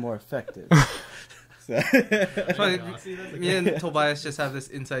less can be more effective. So. Me and Tobias just have this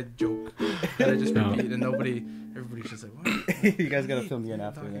inside joke that I just repeat, and everybody's just like, what? You guys gotta film me in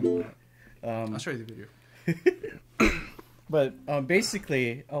after then. I'll show you the video. But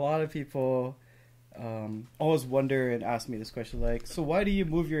basically, a lot of people always wonder and ask me this question, like, so why do you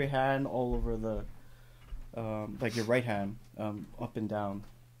move your hand all over the, like your right hand, up and down?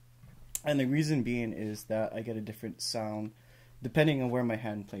 And the reason being is that I get a different sound depending on where my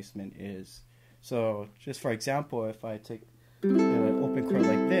hand placement is. So, just for example, if I take an open chord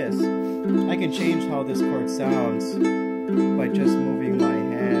like this, I can change how this chord sounds by just moving my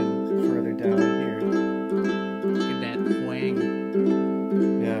hand further down here. Look at that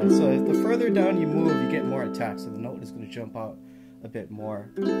wang. Yeah, so the further down you move, you get more attack, so the note is going to jump out a bit more.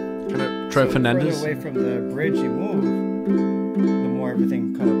 Kind of try So Fernandez. the further away from the bridge you move, the more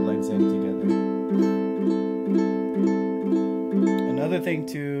everything kind of blends in together. Another thing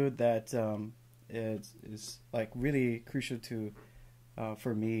too that is like really crucial to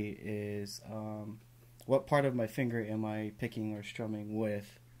for me is what part of my finger am I picking or strumming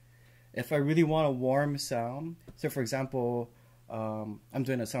with. If I really want a warm sound, so for example, I'm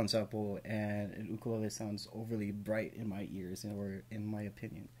doing a sound sample and an ukulele sounds overly bright in my ears, or in my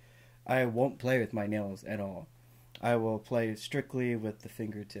opinion, I won't play with my nails at all. I will play strictly with the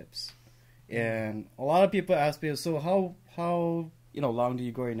fingertips. And a lot of people ask me, so how long do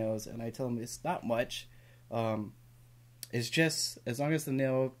you grow your nails? And I tell them it's not much. It's just as long as the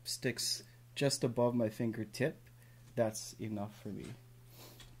nail sticks just above my fingertip, that's enough for me.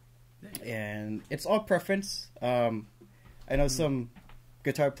 And it's all preference. I know some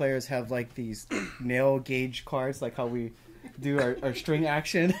guitar players have like these nail gauge cards, like how we do our string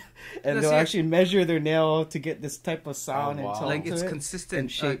action, and they'll actually measure their nail to get this type of sound and tone Like to it's it consistent.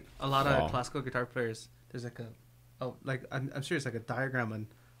 and shape. A lot of classical guitar players, there's like I'm sure it's like a diagram on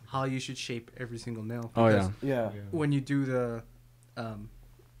how you should shape every single nail. Oh Because yeah. Yeah. when you do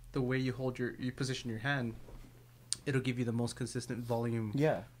the way you hold you position your hand, it'll give you the most consistent volume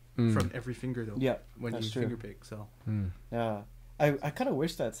Yeah. from every finger though. Yeah, when that's you true. finger pick. So Yeah. I kind of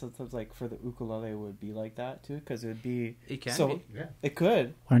wish that sometimes, like for the ukulele, it would be like that too, because it would be. it can so be. Yeah. it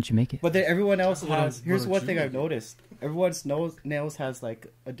could, Why don't you make it? but then everyone else Why has. don't- Here's why one don't thing you I've make it? noticed: everyone's nails has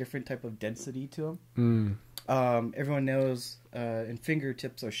like a different type of density to them. Everyone knows, and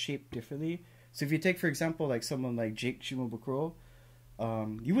fingertips are shaped differently. So if you take, for example, like someone like Jake Shimabukuro,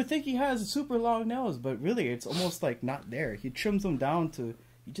 you would think he has super long nails, but really it's almost like not there. He trims them down to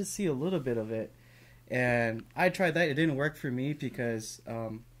you just see a little bit of it. And I tried that; it didn't work for me because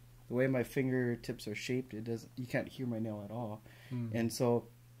the way my fingertips are shaped, you can't hear my nail at all. And so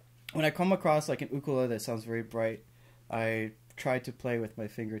when I come across like an ukulele that sounds very bright, I try to play with my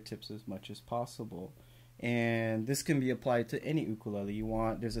fingertips as much as possible. And this can be applied to any ukulele.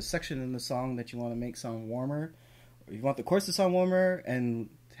 There's a section in the song that you want to make sound warmer. Or you want the chorus to sound warmer and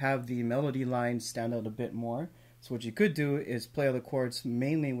have the melody line stand out a bit more. So what you could do is play all the chords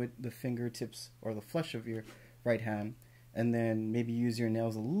mainly with the fingertips or the flesh of your right hand, and then maybe use your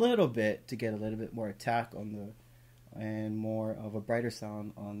nails a little bit to get a little bit more attack and more of a brighter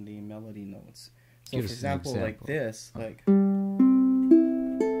sound on the melody notes. So Give for us an example, like example. this,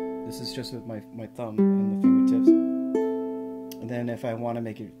 this is just with my thumb and the fingertips. And then if I want to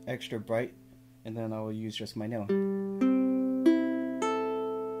make it extra bright, and then I will use just my nail.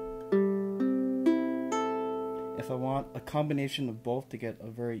 If I want a combination of both to get a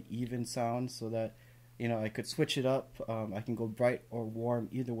very even sound, so that I could switch it up, I can go bright or warm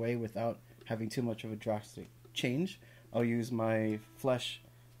either way without having too much of a drastic change, I'll use my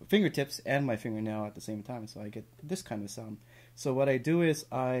fingertips and my fingernail at the same time, so I get this kind of sound. So what I do is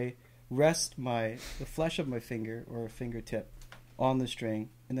I rest the flesh of my finger or fingertip on the string,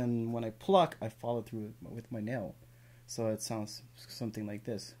 and then when I pluck, I follow through with my nail. So it sounds something like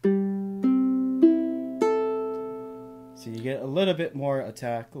this. So you get a little bit more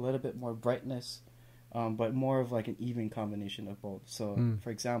attack, a little bit more brightness, but more of like an even combination of both. So, for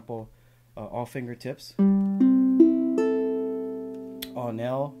example, all fingertips, all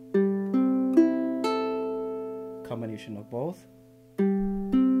nail, combination of both.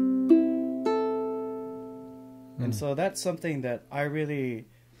 And so that's something that I really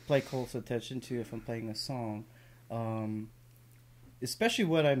pay close attention to if I'm playing a song, especially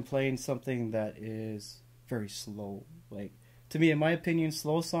when I'm playing something that is very slow. Like, to me, in my opinion,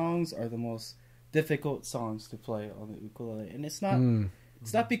 slow songs are the most difficult songs to play on the ukulele, and it's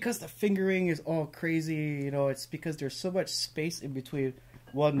not because the fingering is all crazy, it's because there's so much space in between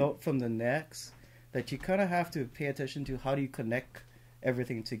one note from the next that you kind of have to pay attention to how do you connect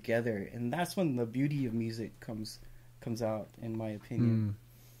everything together, and that's when the beauty of music comes out, in my opinion.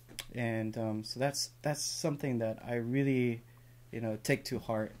 And so that's something that I really take to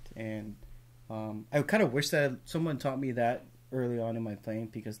heart, and I kind of wish that someone taught me that early on in my playing,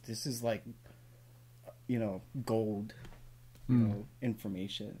 because this is like gold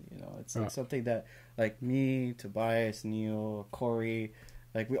information. It's like something that like me, Tobias, Neal, Corey,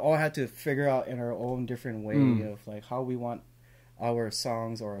 like we all had to figure out in our own different way of like how we want our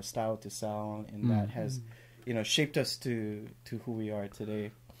songs or our style to sound, and that has shaped us to who we are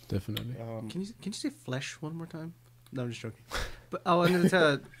today. Definitely. Can you say flesh one more time? No, I'm just joking. But I wanted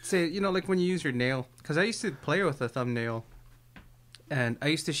to say, like when you use your nail, because I used to play with a thumbnail, and I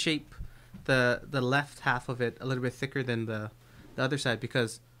used to shape the left half of it a little bit thicker than the other side,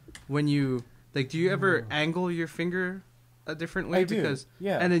 because when you do you ever angle your finger a different way? I do, Because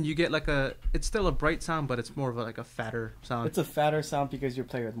yeah. and then you get like it's still a bright sound, but it's more of like a fatter sound. It's a fatter sound because you're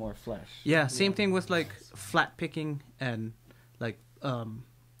playing with more flesh. Yeah, same thing with like flat picking and like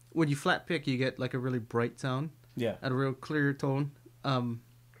when you flat pick, you get like a really bright sound. Yeah. At a real clear tone.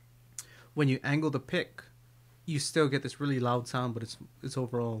 When you angle the pick, you still get this really loud sound, but it's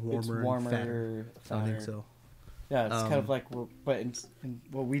overall warmer, and fatter sounding. So yeah, it's kind of like, but in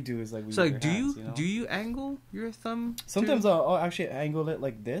what we do is like we. So use like, our hands, you know? do you angle your thumb? Sometimes I'll actually angle it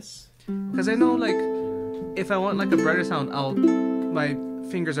like this. Because I know like if I want like a brighter sound, my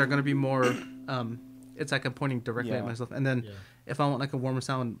fingers are gonna be more. It's like I'm pointing directly at myself, and then if I want like a warmer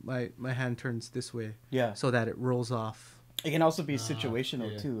sound, my hand turns this way. Yeah. So that it rolls off. It can also be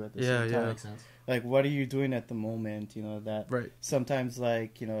situational too at the same time. Makes sense. Like, what are you doing at the moment? You know, that Right. sometimes,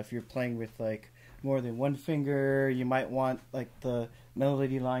 like, you know, if you're playing with like more than one finger, you might want like the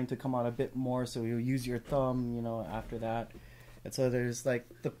melody line to come out a bit more, so you'll use your thumb, you know, after that. And so there's like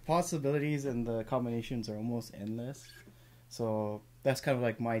the possibilities and the combinations are almost endless. So that's kind of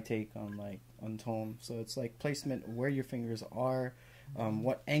like my take on tone. So it's like placement, where your fingers are,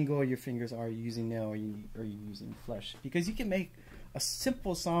 what angle your fingers are you using nail, or you using flesh, because you can make a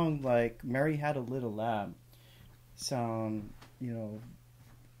simple song like Mary Had a Little Lamb sound, you know,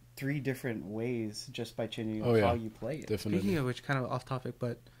 3 different ways just by changing how you play it. Definitely. Speaking of which, kind of off topic,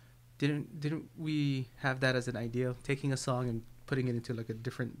 but didn't we have that as an idea, taking a song and putting it into like a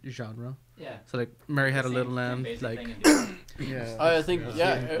different genre? Yeah. So like Mary Had a Little Lamb, like Yeah. I think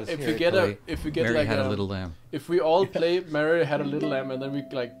if we get Mary like had a little lamb. if we all play Mary Had a Little Lamb and then we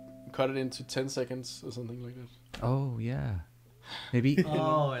like cut it into 10 seconds or something like that. Oh yeah, maybe.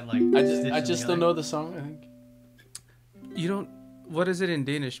 And like I just don't know the song. I think you don't. What is it in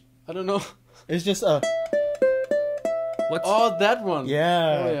Danish? I don't know. It's just a What's that one.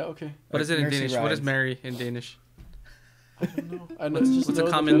 yeah. Oh yeah. Okay. what is it in Mercy Danish? What is Rides. Mary in Danish? I don't know. I know. What's a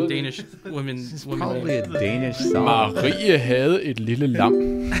common Danish women? Probably a Danish song. Marie havde et lille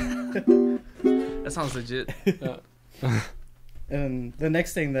lam. That sounds legit. And the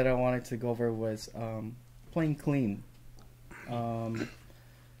next thing that I wanted to go over was playing clean.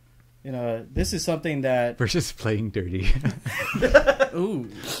 You know, this is something that Versus playing dirty. Ooh.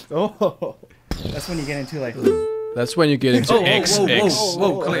 oh, that's when you get into like That's when you get into X.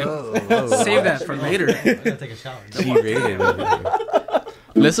 Whoa, Clay. Save that for later. I gotta take a shower. G-rated.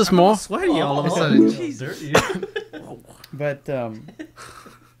 Less is more. Sweaty all of a sudden. Jeez, dirty. But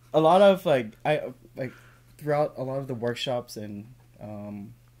a lot of like throughout a lot of the workshops and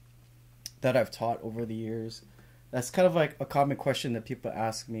that I've taught over the years, that's kind of like a common question that people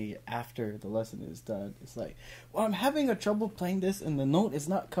ask me after the lesson is done. It's like, well, I'm having a trouble playing this and the note is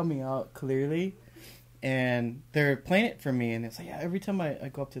not coming out clearly, and they're playing it for me, and it's like, yeah, every time I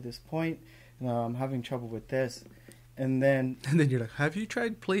go up to this point, you know, I'm having trouble with this. And then you're like, have you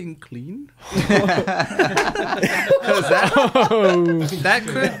tried playing clean? That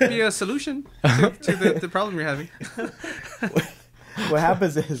could be a solution to the problem you're having. what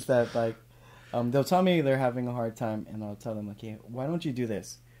happens is that like they'll tell me they're having a hard time, and I'll tell them like, hey, why don't you do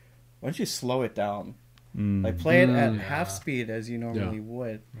this? Why don't you slow it down? Like play it at half speed as you normally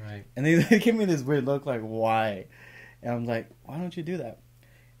would. Right. And they give me this weird look like, why? And I'm like, why don't you do that?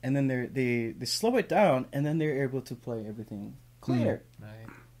 And then they slow it down, and then they're able to play everything cleaner. Right.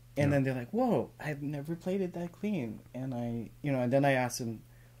 And then they're like, whoa, I've never played it that clean. And and then I asked them,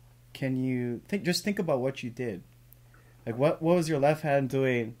 can you just think about what you did? Like, what was your left hand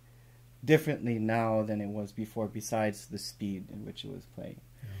doing differently now than it was before, besides the speed in which it was playing?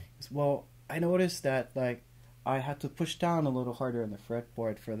 Well, I noticed that, like, I had to push down a little harder on the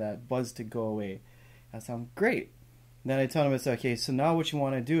fretboard for that buzz to go away. That sounds great. Then I tell them, it's okay, so now what you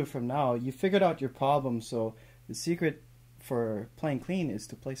want to do from now, you figured out your problem, so the secret for playing clean is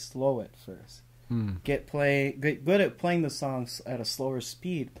to play slow at first. Get good at playing the songs at a slower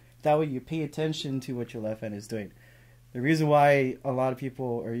speed. That way you pay attention to what your left hand is doing. The reason why a lot of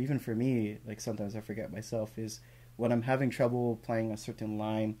people, or even for me, like sometimes I forget myself, is when I'm having trouble playing a certain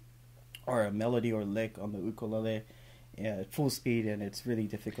line or a melody or lick on the ukulele at full speed, and it's really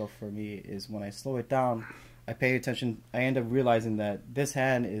difficult for me, is when I slow it down, I pay attention. I end up realizing that this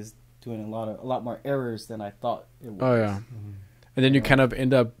hand is doing a lot more errors than I thought it was. Oh yeah. And then you kind of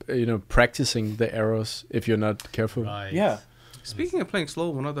end up, practicing the errors if you're not careful. Right. Yeah. Speaking of playing slow,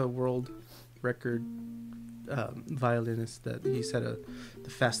 one of the world record violinists that he said the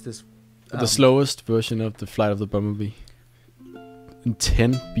fastest, The slowest version of the Flight of the Bumblebee. In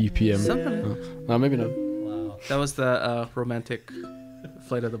 10 BPM. Something. No, maybe not. Wow. That was the romantic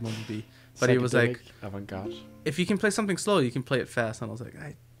Flight of the Bumblebee. But he was like, avant-garde. if you can play something slow, you can play it fast. And I was like,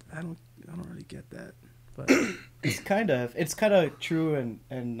 I don't really get that. But it's kind of true and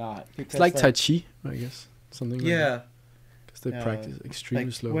not. Because It's like Tai Chi, I guess. Something like that. Yeah. Because they practice extremely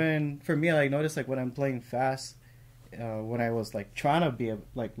Like slow. for me, I noticed like when I'm playing fast, when I was like trying to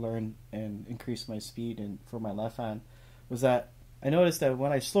learn and increase my speed and for my left hand, was that I noticed that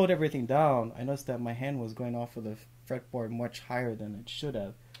when I slowed everything down, I noticed that my hand was going off of the fretboard much higher than it should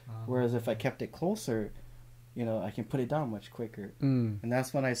have. Whereas if I kept it closer, I can put it down much quicker. And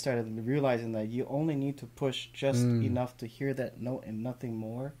that's when I started realizing that you only need to push just enough to hear that note and nothing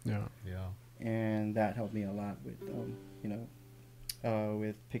more. Yeah. And that helped me a lot with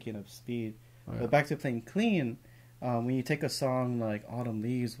with picking up speed. Oh, yeah. But back to playing clean, when you take a song like Autumn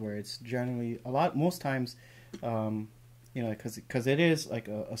Leaves, where it's generally most times, because it is like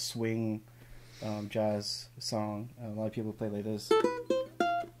a swing jazz song. A lot of people play like this.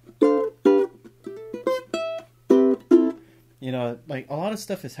 Like a lot of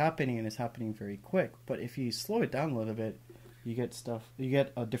stuff is happening and it's happening very quick. But if you slow it down a little bit, you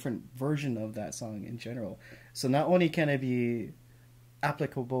get a different version of that song in general. So not only can it be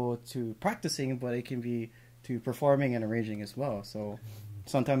applicable to practicing, but it can be to performing and arranging as well. So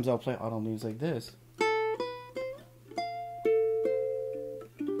sometimes I'll play Autumn Leaves like this.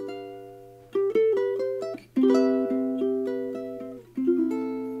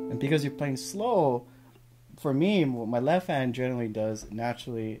 And because you're playing slow, for me, what my left hand generally does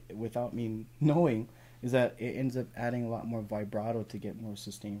naturally, without me knowing, is that it ends up adding a lot more vibrato to get more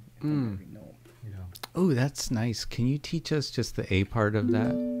sustain. Oh, that's nice. Can you teach us just the A part of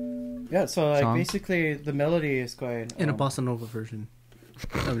that? Yeah, so like song? basically the melody is going In a bossa nova version.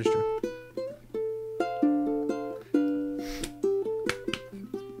 I'm just joking.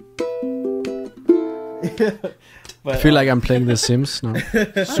 But, I feel like I'm playing The Sims now.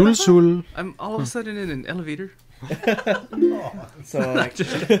 Sul Sul. I'm all of a sudden in an elevator. so like,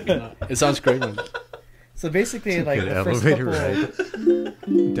 It sounds great, man. so basically like Good the first elevator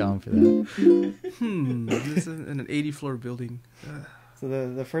couple, ride. Down for that. This is in an 80 floor building. so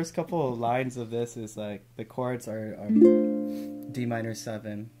the first couple of lines of this is like the chords are D minor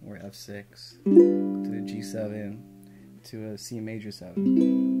 7 or F6 to a G7 to a C major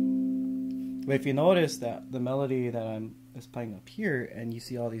 7. But if you notice that the melody that is playing up here, and you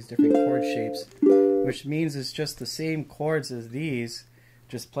see all these different chord shapes, which means it's just the same chords as these,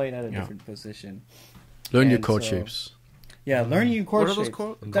 just played at a different position. Learn your And chord so- shapes. Yeah, learning your chord What are those shapes.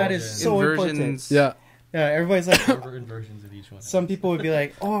 chord? That is so important. Inversions. Yeah. Yeah, everybody's like, Inversions of each one. some people would be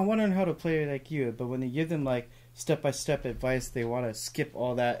like, "Oh, I want to learn how to play like you," but when you give them like step-by-step advice, they want to skip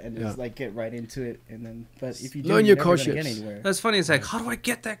all that and just like get right into it. And then, but if you do, Learn you're your never chord gonna get shapes. anywhere. That's funny. It's like, how do I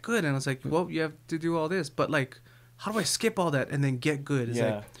get that good? And I was like, well, you have to do all this. But like, how do I skip all that and then get good? It's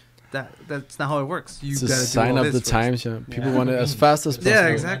Yeah. like, that's not how it works. You It's a gotta sign do all of this the first. times. Yeah. People Yeah. want it as fast as possible. Yeah,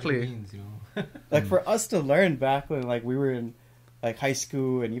 exactly. Like for us to learn back when like we were in like high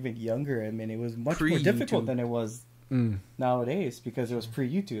school and even younger, I mean, it was much more difficult Pre-YouTube. than it was nowadays because it was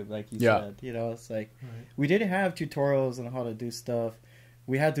pre-YouTube, like you Yeah. said. It's like we didn't have tutorials on how to do stuff.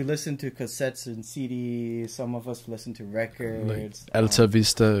 We had to listen to cassettes and CDs. Some of us listened to records. Alta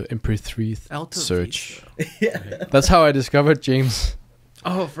Vista MP3 Alta search. Yeah. That's how I discovered James.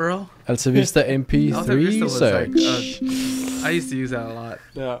 Oh, for real? Alta Vista Alta Vista MP3 was search. like, I used to use that a lot.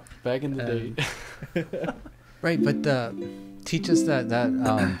 Yeah, back in the Um, day. Right, but teach us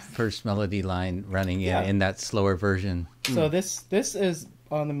that first melody line running in that slower version. So this is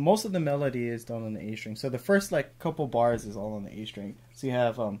on most of the melody is done on the A string. So the first like couple bars is all on the A string. So you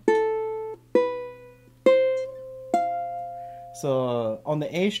have so on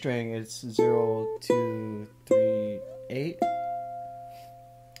the A string it's 0, 2, 3, 8.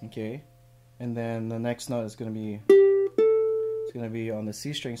 Okay, and then the next note is gonna be on the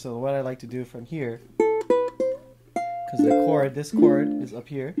C string. So what I like to do from here, because this chord is up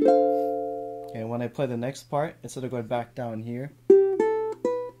here, and when I play the next part, instead of going back down here,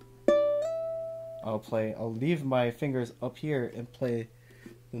 I'll leave my fingers up here and play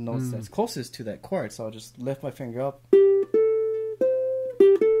the notes that's closest to that chord. So I'll just lift my finger up.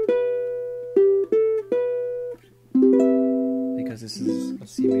 Because this is a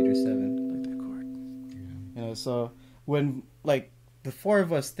C major 7. Like that chord. So when like the four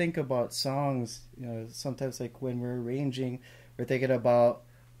of us think about songs, sometimes like when we're arranging, we're thinking about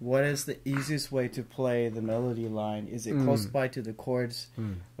what is the easiest way to play the melody line. Is it close by to the chords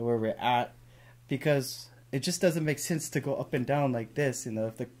where we're at? Because it just doesn't make sense to go up and down like this.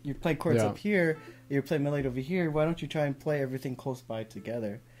 If you're playing chords up here, you're playing melody over here, why don't you try and play everything close by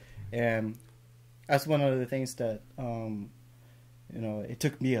together? And that's one of the things that it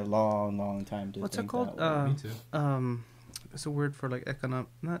took me a long time to What's think it called? that way. Me too. It's a word for like not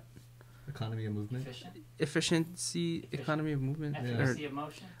Economy of movement. Efficiency, economy of movement. Efficacy of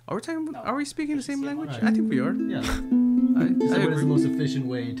motion. Are we talking? Are we speaking the same language? Right. I think we are. Yeah. I So what is agree. the most efficient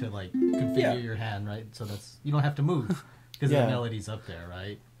way to like configure your hand, right? So that's you don't have to move because the melody's up there,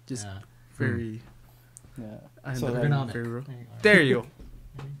 right? Just yeah. very. Yeah. I'm So very then- very there you go.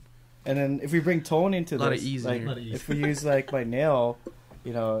 And then if we bring tone into Lot of this, ease in like here. Lot of ease. if we use like my nail,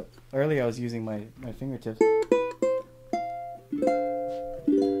 you know, earlier I was using my fingertips.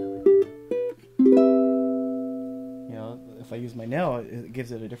 You know, if I use my nail, it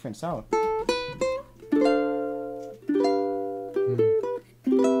gives it a different sound.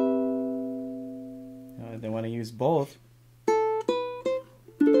 And then when I use both, you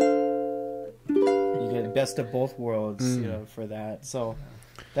get best of both worlds, you know, for that. So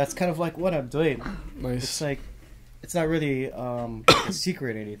that's kind of like what I'm doing. Nice. It's like, it's not really a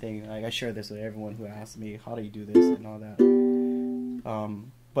secret or anything. Like I share this with everyone who asks me, how do you do this and all that.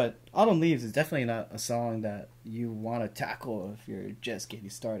 But Autumn Leaves is definitely not a song that you want to tackle if you're just getting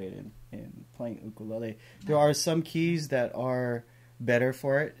started in playing ukulele. There are some keys that are better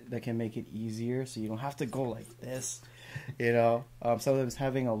for it, that can make it easier, so you don't have to go like this. You know, sometimes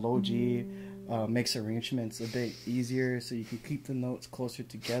having a low G makes arrangements a bit easier, so you can keep the notes closer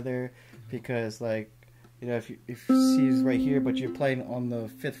together. Because, like, you know, if C is right here, but you're playing on the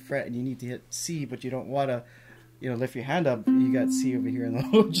 5th fret and you need to hit C, but you don't want to, you know, lift your hand up, you got C over here in the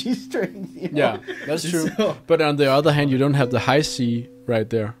low G string. You know? Yeah, that's true. So- But on the other hand, you don't have the high C right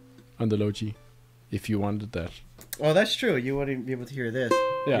there on the low G, if you wanted that. Well, that's true. You wouldn't be able to hear this.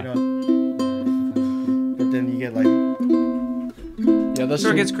 Yeah. You know? But then you get like, Yeah, that's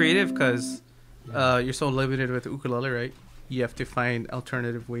Sure, it true. gets creative because you're so limited with ukulele, right? You have to find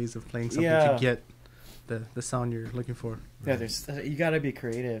alternative ways of playing something Yeah. to get the sound you're looking for. yeah, there's you got to be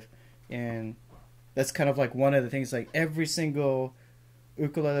creative, and that's kind of like one of the things. Like every single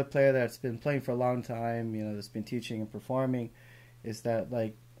ukulele player that's been playing for a long time, you know, that's been teaching and performing, is that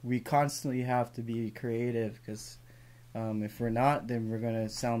like we constantly have to be creative because if we're not, then we're gonna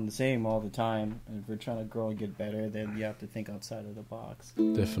sound the same all the time. And if we're trying to grow and get better, then you have to think outside of the box.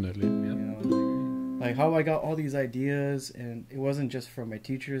 Definitely. You know, like how I got all these ideas, and it wasn't just from my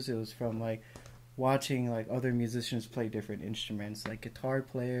teachers. It was from like watching like other musicians play different instruments, like guitar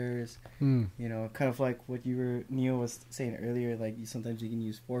players. Mm. You know, kind of like what Neal was saying earlier. Like sometimes you can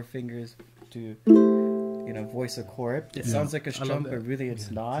use 4 fingers to, you know, voice a chord. It sounds like a strum, but really it's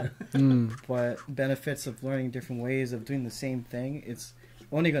not. Mm. But benefits of learning different ways of doing the same thing, it's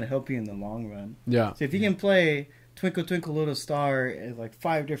only going to help you in the long run. Yeah. So if you can play Twinkle Twinkle Little Star in like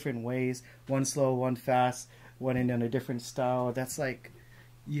 5 different ways, one slow, one fast, one in a different style, that's like,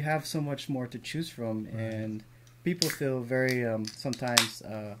 you have so much more to choose from. And people feel very sometimes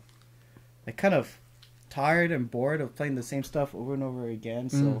like kind of tired and bored of playing the same stuff over and over again.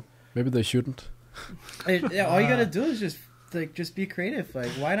 So Maybe they shouldn't. yeah, all you gotta do is just be creative. Like,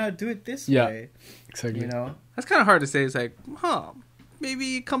 why not do it this Yeah. way? Exactly. You know, That's kind of hard to say. It's like,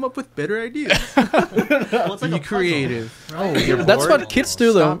 maybe come up with better ideas. Well, it's like Be a creative. Oh, you're That's bored? what kids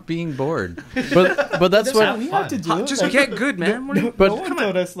do, though. Stop being bored. But that's that's what. what we have to do. Just Like, get good, man. What do you- But no one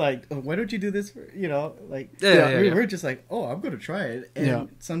told us like, oh, why don't you do this? For, you know, like we're just like, oh, I'm gonna try it, and Yeah.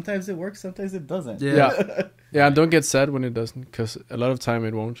 sometimes it works, sometimes it doesn't. Yeah. Yeah, and don't get sad when it doesn't, because a lot of time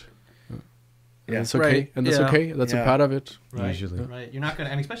it won't. And Yeah. it's okay, Right. and that's Yeah. okay. That's a Yeah. part of it. Right, Usually. right. You're not gonna,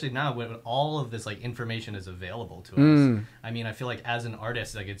 and especially now when all of this like information is available to us. Mm. I mean, I feel like as an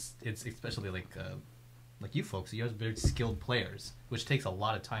artist, like it's especially like you folks, you guys are very skilled players, which takes a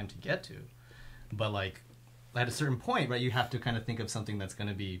lot of time to get to. But like at a certain point, right, you have to kind of think of something that's going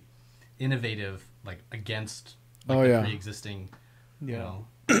to be innovative, like against like, Oh, the yeah. pre-existing, you know,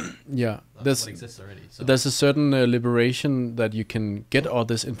 Yeah, what there's exists already. So there's a certain liberation that you can get all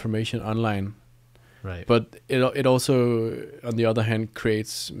this information online, right, but it also, on the other hand,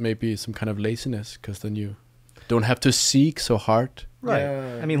 creates maybe some kind of laziness, because then you don't have to seek so hard. right.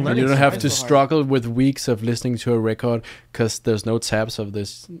 Yeah. I mean, And learning you don't have to so hard. struggle with weeks of listening to a record because there's no tabs of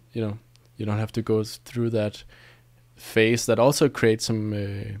this. You know, you don't have to go through that phase that also creates some,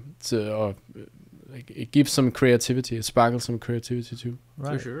 like it gives some creativity, it sparkles some creativity too.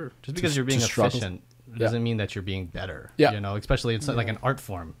 right. For sure. Just because you're to being struggle. efficient Yeah. doesn't mean that you're being better. Yeah. You know, especially it's like an art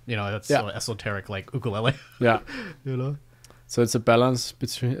form. You know, that's Yeah. so esoteric, like ukulele. Yeah. You know. So it's a balance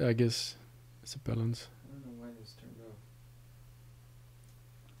between, I guess, it's a balance.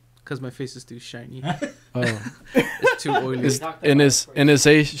 Because my face is too shiny. Oh, It's too oily. is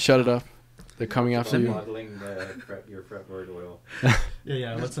NSA shut it up? They're coming after you. Modeling your fretboard oil. Yeah,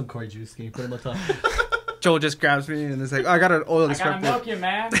 yeah. What's some koi juice? Can you put them on top? Joel just grabs me and is like, I gotta oil this fretboard. you,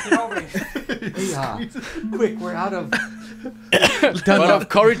 man. Get over here. Quick, we're out of... Out of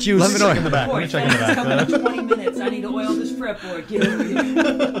curry juice. Let me check in the back. Let me check in the back. Coming in 20 minutes. I need to oil this fretboard. Get over here.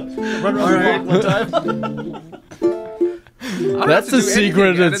 Run around one time. That's the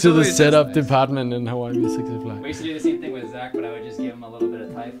secret to the setup department in Hawaii Music Supply. We used to do the same thing with Zach, but I would just give him a little bit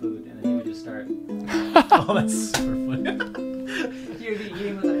of Thai food, and then he would just start... Oh, that's super funny. He would be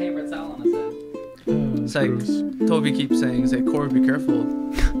eating with a paper towel on his head. It's like Toby keeps saying, he's like, Corey, be careful.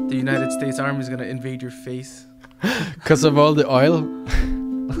 The United States Army is gonna invade your face. Because of all the oil.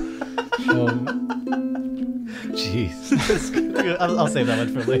 Jeez. I'll save that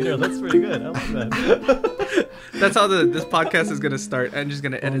one for later. That's pretty good. I like that. That's how this podcast is gonna start. I'm just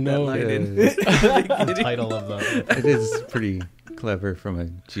gonna edit that line in. The title of the... It is pretty clever from a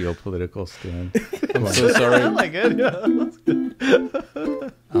geopolitical stand. I'm so sorry. I like it. Yeah, that's good.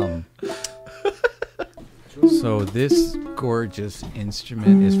 So this gorgeous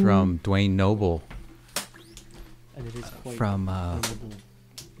instrument is from Dwayne Noble And it is quite from memorable.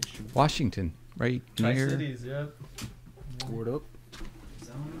 Washington, right near. Tri-Cities, yeah. Word up.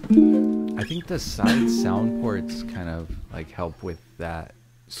 I think the side sound ports kind of like help with that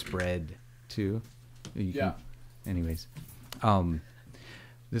spread too. You Yeah. Anyways,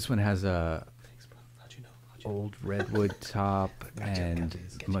 this one has a old redwood top and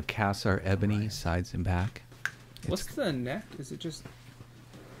macassar ebony sides and back. What's the neck? Is it just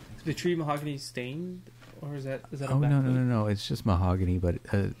the tree mahogany stained, or is that a Oh back plate? no! It's just mahogany, but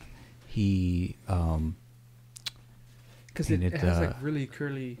he Because and it it, has like really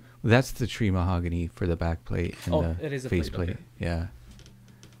curly. that's the tree mahogany for the back plate and Oh, the it is a face plate, plate. okay. Yeah.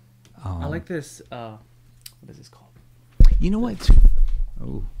 I like this. What is this called? You know what?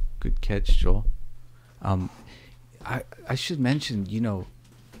 Oh, good catch, Joel. I should mention,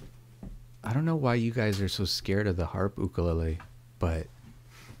 I don't know why you guys are so scared of the harp ukulele, but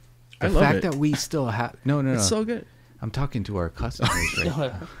the I love fact it. that we still have no. It's so good. I'm talking to our customers right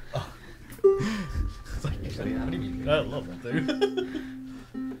now. It's like, how do you mean? I love that thing.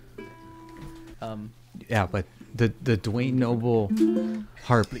 Yeah, but the Dwayne Noble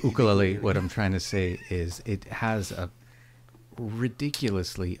harp ukulele, what I'm trying to say is it has a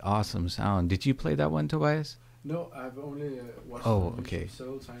ridiculously awesome sound. Did you play that one, Tobias? No, I've only watched Oh, it on YouTube okay.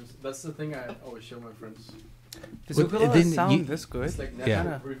 several times. That's the thing I always show my friends. Does Well, ukulele then sound you- this good? It's like Yeah.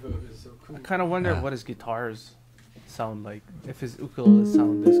 natural reverb is so cool. I kind of wonder Yeah. what his guitars sound like. If his ukulele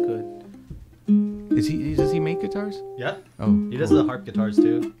sound this good. Does he make guitars? Yeah. Oh, He does cool. the harp guitars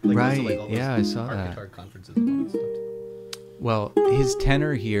too. Like, goes to, Right, all those yeah, I saw harp that. guitar conferences and all that stuff. Well, his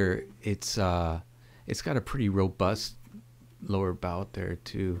tenor here, it's got a pretty robust lower bout there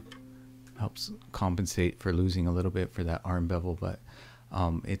too. Helps compensate for losing a little bit for that arm bevel, but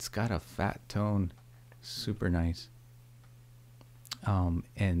it's got a fat tone, super nice.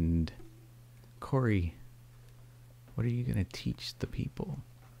 And Corey, what are you gonna teach the people?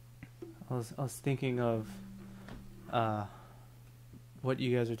 I was thinking of what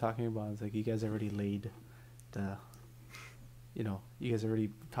you guys are talking about. It's like you guys already laid the, you guys already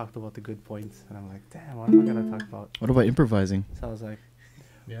talked about the good points, and I'm like, damn, what am I gonna talk about? What about improvising? So I was like,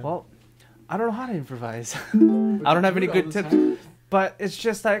 Yeah. well, I don't know how to improvise. I don't have any good tips, but it's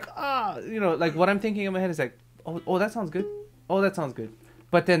just like, like what I'm thinking in my head is like, oh, that sounds good. Oh, that sounds good.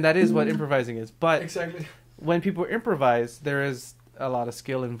 But then that is what improvising is. But Exactly. when people improvise, there is a lot of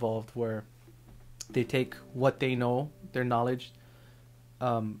skill involved where they take what they know, their knowledge,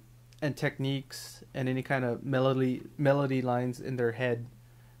 and techniques, and any kind of melody lines in their head,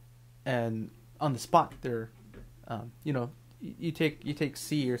 and on the spot, they're, you take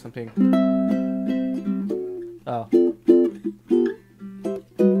C or something.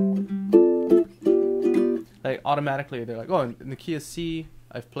 Like automatically, they're like, oh, in the key of C,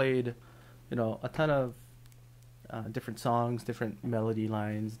 I've played, a ton of different songs, different melody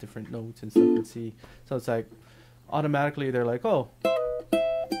lines, different notes and stuff in C. So it's like automatically they're like, oh.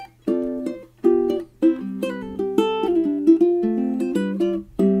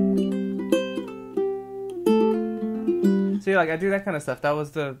 See, like I do that kind of stuff. That was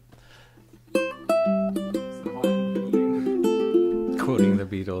the Quoting the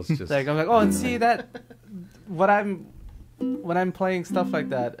Beatles, just like I'm like, oh, and see that when I'm playing stuff like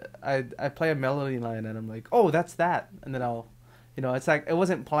that, I play a melody line and I'm like, oh, that's that, and then I'll, it's like it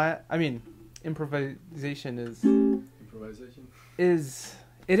wasn't planned. I mean, improvisation is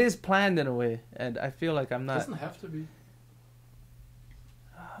planned in a way, and I feel like I'm It not. doesn't have to be.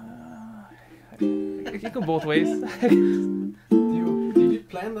 It can both ways. Did you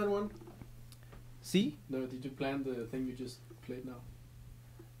plan that one? See? No, did you plan the thing you just played now?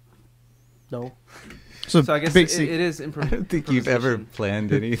 No. So, So I guess basic, it is I don't think you've ever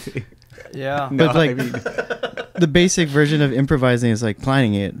planned anything. Yeah. No, But, like, I mean, the basic version of improvising is like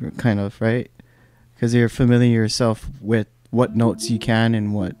planning it, kind of, right? Because you're familiar yourself with what notes you can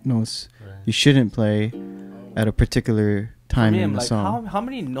and what notes you shouldn't play at a particular time For me, in I'm the like, song. how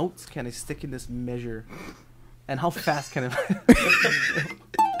many notes can I stick in this measure? And how fast can I...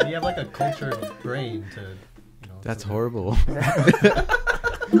 You have like a cultured brain to. You know, that's to- horrible.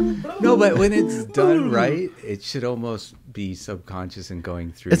 No, but when it's done right, it should almost be subconscious and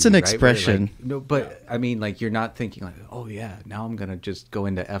going through. It's an you, right? Where, expression. like, no, but I mean, like, you're not thinking like, oh yeah, now I'm gonna just go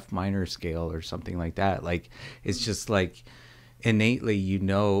into F minor scale or something like that. Like, it's just like innately, you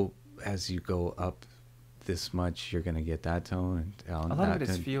know, as you go up this much, you're gonna get that tone and down A lot that of it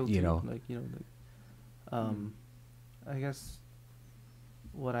is tone, feel, you too. know. Like, I guess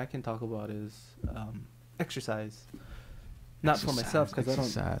what I can talk about is exercise. Not for myself, because I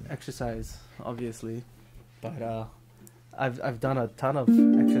don't exercise, obviously. But I've done a ton of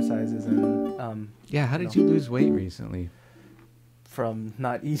exercises, and Yeah, how did you lose weight recently? from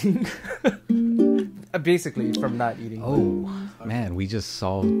not eating. Basically, from not eating. Oh man, we just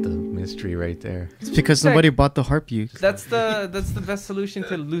solved the mystery right there. It's because nobody bought the harp you. That's the best solution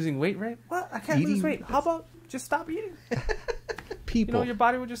to losing weight, right? Well, I can't lose Eating. weight. How about just stop eating? People, You know, your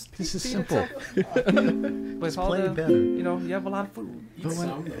body will just this is feed simple. itself. With all play the, better. you know, you have a lot of food.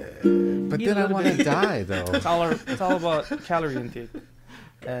 But, Eat then a I little want to bit. die though. It's all about calorie intake.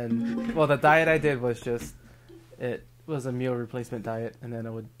 And well, the diet I did was just, it was a meal replacement diet, and then I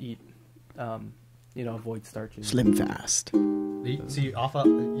would eat, avoid starches. Slim fast. So you off are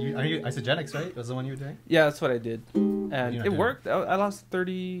you isogenics, right? Was the one you were doing? Yeah, that's what I did, and You're not it doing worked. I lost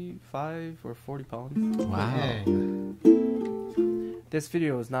 35 or 40 pounds. Wow. Dang. This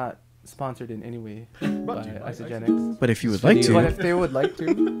video is not sponsored in any way by you. Isogenics. But if you would like But to, if they would like to,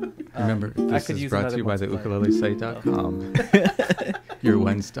 Remember, I this could is use brought to you by another the multiplier. ukulelesite.com. Your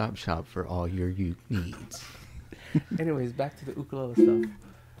one-stop shop for all your needs. Anyways, back to the ukulele stuff.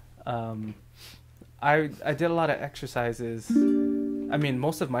 I did a lot of exercises. I mean,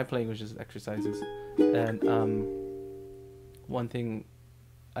 most of my playing was just exercises. And one thing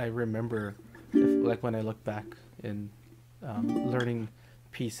I remember, like when I look back in learning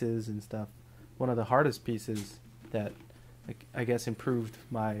pieces and stuff, one of the hardest pieces that I guess improved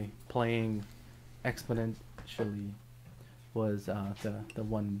my playing exponentially was the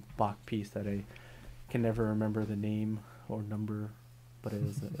one Bach piece that I can never remember the name or number, but it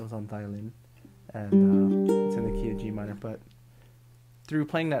was on violin, and it's in the key of G minor. But through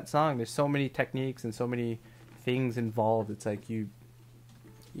playing that song, there's so many techniques and so many things involved. It's like you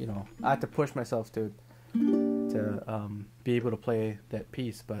know, I had to push myself to be able to play that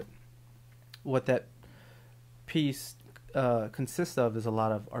piece. But what that piece consists of is a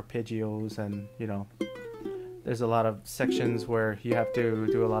lot of arpeggios, and there's a lot of sections where you have to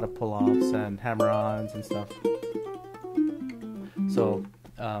do a lot of pull-offs and hammer-ons and stuff. So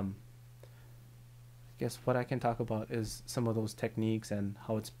I guess what I can talk about is some of those techniques and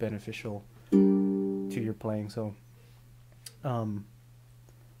how it's beneficial to your playing. So what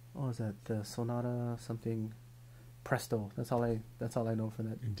was that? The sonata something presto. That's all I know for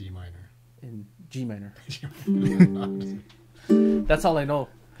that. In D minor. In G minor. That's all I know.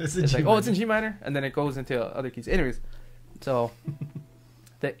 It's like, oh, it's in G minor, and then it goes into other keys. Anyways, so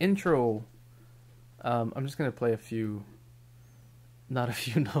the intro, I'm just gonna play not a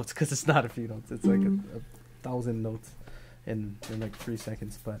few notes, because it's not a few notes. It's like a 1,000 notes in like 3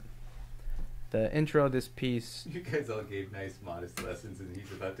 seconds. But the intro of this piece, You guys all gave nice, modest lessons, and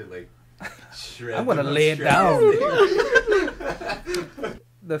he's about to like shred. I'm gonna lay it down.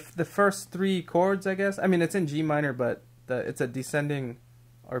 The first 3 chords, I guess. I mean, it's in G minor, but it's a descending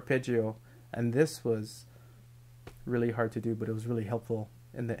arpeggio, and this was really hard to do, but it was really helpful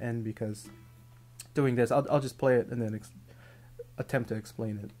in the end, because doing this, I'll just play it and then attempt to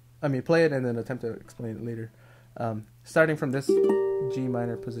explain it. I mean, play it and then attempt to explain it later. Starting from this G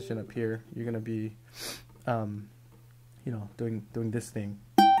minor position up here, you're gonna be, doing this thing.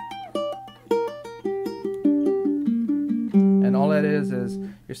 And all that is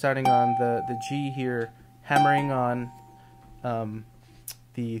you're starting on the G here, hammering on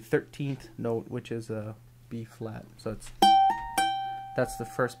the 13th note, which is a B flat. So that's the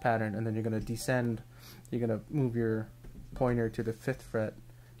first pattern, and then you're gonna descend. You're gonna move your pointer to the 5th fret,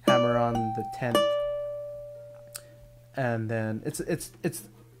 hammer on the 10th, and then it's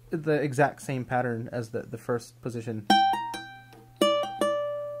the exact same pattern as the first position.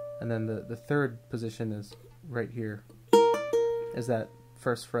 And then the third position is right here. Is that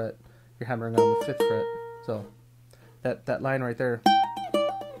 1st fret? You're hammering on the 5th fret. So that line right there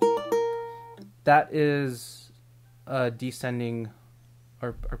that is a descending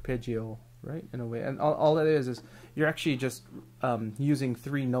arpeggio, right? In a way, and all it is you're actually just using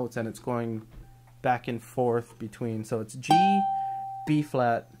 3 notes, and it's going back and forth between. So it's G, B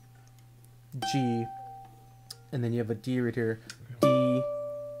flat, G, and then you have a D right here. D,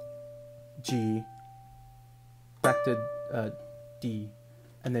 G, back to D,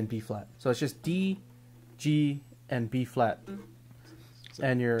 and then B flat. So it's just D, G, and B flat.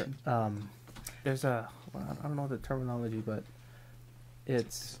 And you're there's I don't know the terminology, but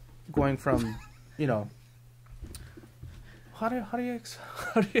it's going from, you know, how do you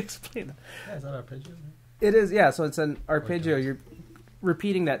explain that? Yeah, is that arpeggio? It is, yeah. So it's an arpeggio. You're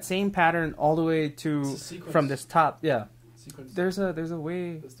repeating that same pattern all the way to from this top. Yeah. Sequence. There's a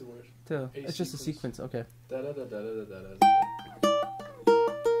way That's the word. to. It's just a sequence. Okay. Da da da da da da da.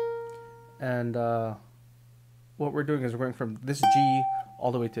 And what we're doing is we're going from this G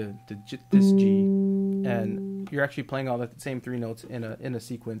all the way to this G, and you're actually playing all the same 3 notes in a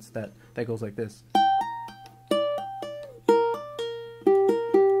sequence that goes like this.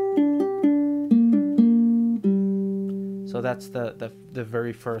 So that's the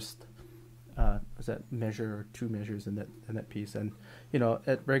very first was that measure or 2 measures in that piece, and you know,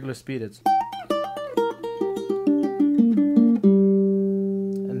 at regular speed it's,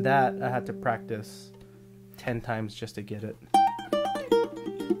 and that I had to practice 10 times just to get it.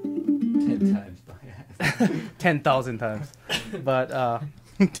 10 times. 10,000 times. But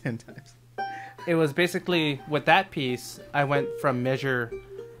 10 times. it was basically with that piece, I went from measure.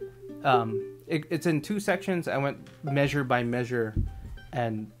 It's in 2 sections. I went measure by measure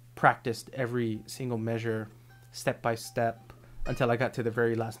and practiced every single measure step by step until I got to the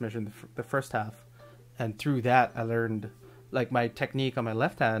very last measure in the first half. And through that, I learned, like, my technique on my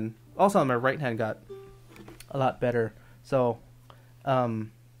left hand. Also on my right hand got a lot better. So,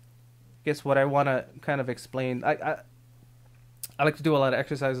 guess what I want to kind of explain. I like to do a lot of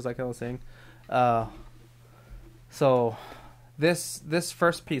exercises, like I was saying. So this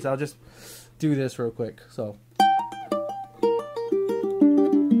first piece, I'll just do this real quick. So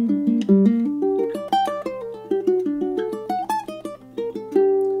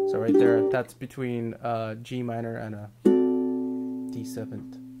right there, that's between G minor and a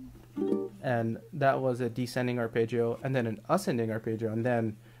D7. And that was a descending arpeggio, and then an ascending arpeggio, and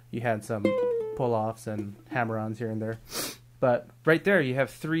then you had some pull-offs and hammer-ons here and there. But right there, you have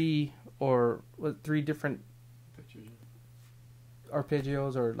 3 different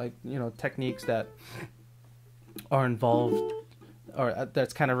arpeggios, or, like, you know, techniques that are involved, or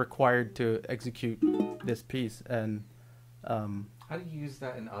that's kind of required to execute this piece. And how do you use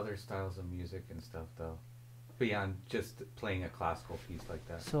that in other styles of music and stuff, though, beyond just playing a classical piece like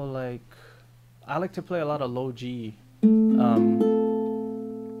that? So, like, I like to play a lot of low G,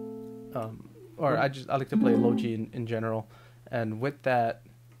 or I like to play low G in general. And with that,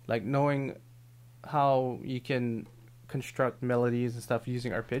 like, knowing how you can construct melodies and stuff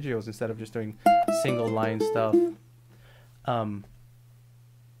using arpeggios instead of just doing single line stuff.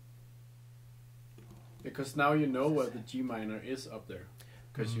 Because now you know where the G minor is up there,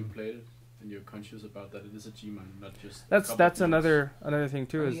 because you played it and you're conscious about that it is a G minor, not just. That's another thing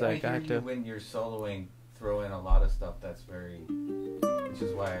too. Is like I hear had to, when you're soloing, throw in a lot of stuff that's very, which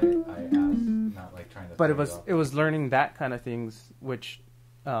is why I asked, not like trying to. But it was learning that kind of things which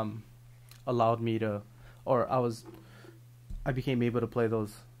allowed me to, or I became able to play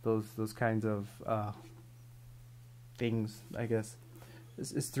those kinds of things, I guess.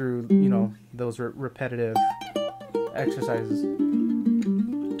 Is through, you know, those repetitive exercises.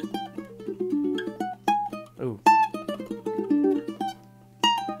 Ooh.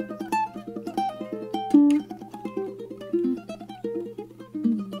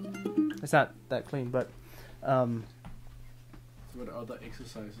 It's not that clean, but what other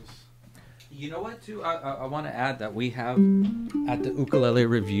exercises? You know what, too? I want to add that we have at the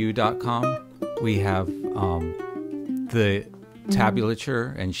ukelelereview.com, we have the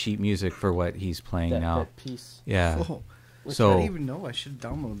tabulature and sheet music for what he's playing now. That piece. Yeah. Oh, which So- I didn't even know. I should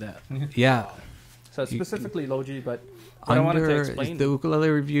download that. Yeah. So it's specifically low G, but what I wanted to explain. the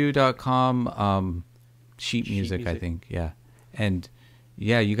ukelelereview.com sheet music, I music. think. Yeah. And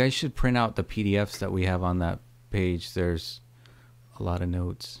yeah, you guys should print out the PDFs that we have on that page. There's a lot of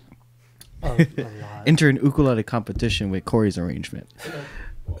notes. A lot. Enter an ukulele competition with Corey's arrangement.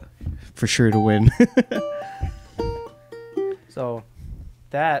 For sure to win. So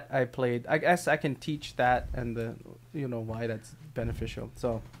that I played. I guess I can teach that, and why that's beneficial.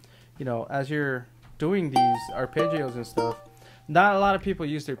 So, as you're doing these arpeggios and stuff, not a lot of people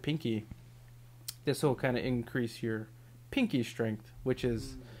use their pinky. This will kind of increase your pinky strength, which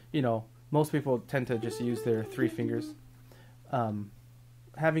is, most people tend to just use their 3 fingers.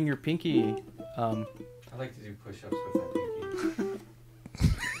 Having your pinky, I like to do push-ups with my pinky.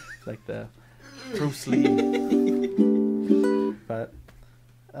 like the Bruce Lee. But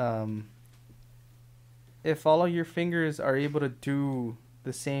if all of your fingers are able to do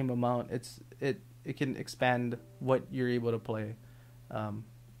the same amount, it can expand what you're able to play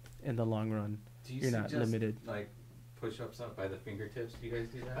in the long run. You're not limited. Like push-ups up by the fingertips. Do you guys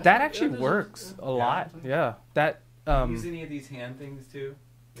do that? That actually works a lot. Yeah. That use any of these hand things too?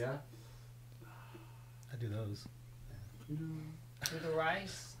 Yeah. I do those. Do the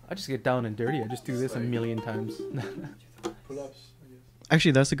rice. I just get down and dirty. I just do this a million times. Pull-ups, I guess.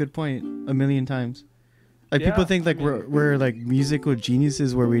 Actually, that's a good point. A million times. Like people Yeah, think like we're like musical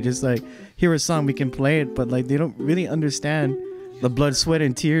geniuses where we just like hear a song, we can play it, but like they don't really understand the blood, sweat,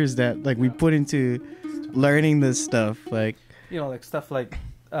 and tears that like we put into learning this stuff. Like, You know, like stuff like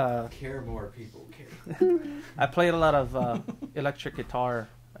Care more people care. I played a lot of electric guitar,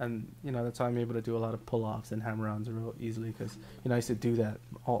 and you know that's how I'm able to do a lot of pull-offs and hammer-ons real easily because you know I used to do that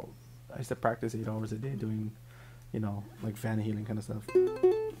I used to practice 8 hours a day doing, you know, like Van Halen kind of stuff.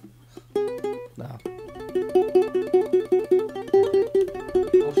 No.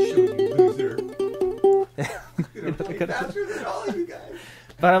 I'll show you, loser. Gonna play faster than all of you guys.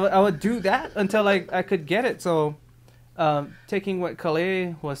 But I would do that until I could get it. So, taking what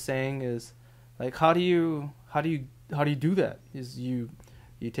Kalei was saying is, like, how do you do that? Is you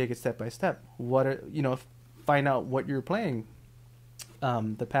take it step by step. Find out what you're playing.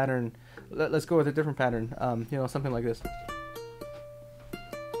 The pattern. Let's go with a different pattern. Something like this.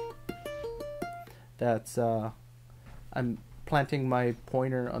 That's I'm planting my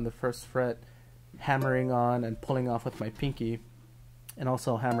pointer on the first fret, hammering on and pulling off with my pinky, and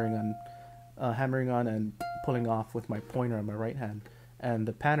also hammering on and pulling off with my pointer on my right hand. And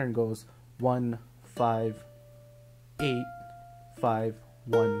the pattern goes 1 5 8 5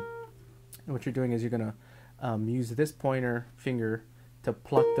 1. And what you're doing is you're gonna use this pointer finger to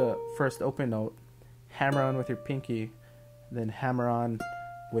pluck the first open note, hammer on with your pinky, then hammer on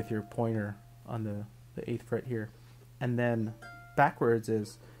with your pointer on the 8th fret here. And then backwards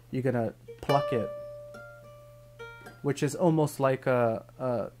is you're gonna pluck it, which is almost like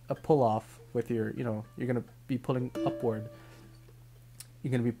a pull off with your, you're gonna be pulling upward.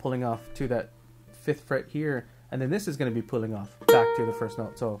 You're gonna be pulling off to that 5th fret here, and then this is gonna be pulling off back to the first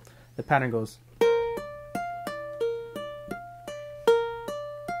note. So the pattern goes.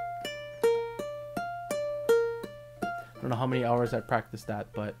 I don't know how many hours I practiced that,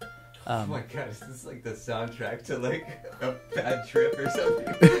 but Oh my god, is this like the soundtrack to like a bad trip or something?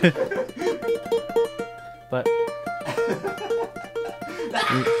 But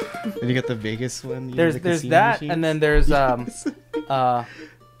and you got the Vegas one. there's that, and then there's pluck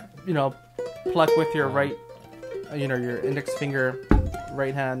with your right, your index finger,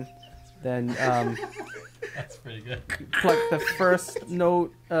 right hand, then That's pretty good. pluck the first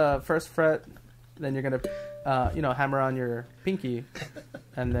note, first fret, then you're gonna hammer on your pinky,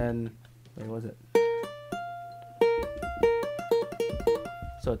 and then where was it?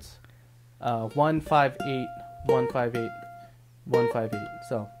 So it's 1 5 8 1 5 8 1 5 8.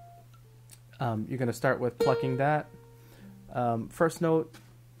 So you're gonna start with plucking that first note,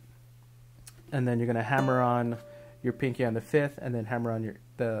 and then you're gonna hammer on your pinky on the 5th, and then hammer on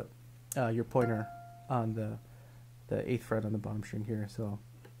your pointer on the 8th fret on the bottom string here. So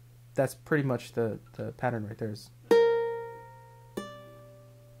that's pretty much the pattern right there.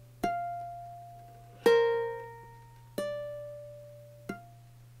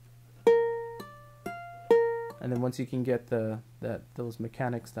 And then once you can get those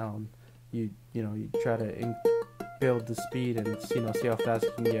mechanics down, you try to build the speed and see how fast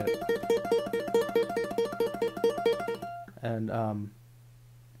you can get. And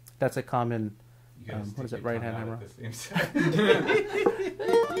that's a common what is it, right hand hammer?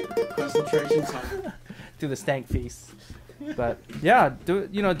 Concentration time. Do the stank face. But yeah,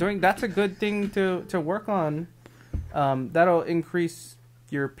 that's a good thing to work on. That'll increase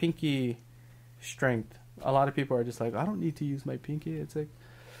your pinky strength. A lot of people are just like, I don't need to use my pinky. It's like,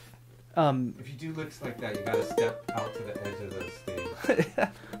 if you do licks like that, you gotta step out to the edge of the stage.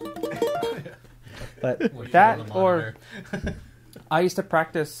 but that or I used to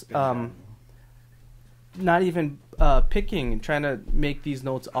practice not even picking, trying to make these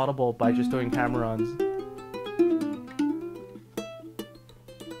notes audible by just doing hammer-ons.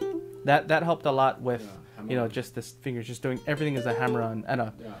 That helped a lot with just this fingers, just doing everything as a hammer-on and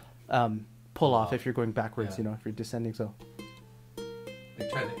a pull off if you're going backwards, if you're descending. So Like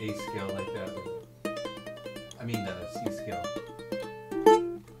try the A scale like that. I mean the C scale.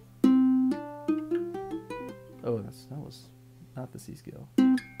 Oh, that was not the C scale.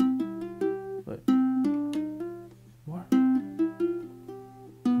 But what?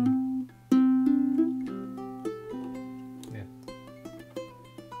 Yeah.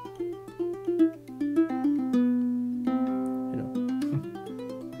 You know.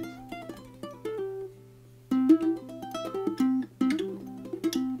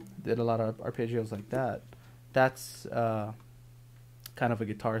 Did a lot of arpeggios like that. That's kind of a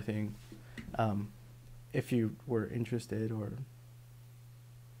guitar thing. If you were interested, or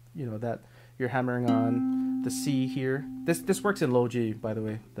you know, that you're hammering on the C here. This works in low G, by the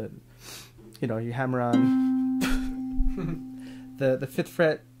way. That, you know, you hammer on the fifth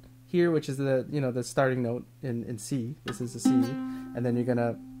fret here, which is the, you know, the starting note in C. This is the C, and then you're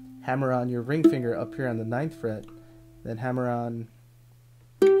gonna hammer on your ring finger up here on the 9th fret, then hammer on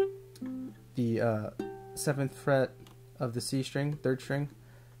the 7th fret of the C string, 3rd string,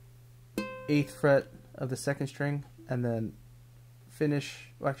 8th fret of the 2nd string, and then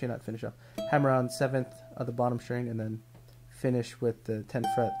finish, well, actually not finish off, hammer on 7th of the bottom string, and then finish with the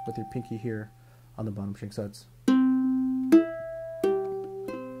 10th fret with your pinky here on the bottom string. So it's, and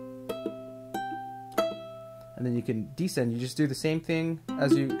then you can descend. You just do the same thing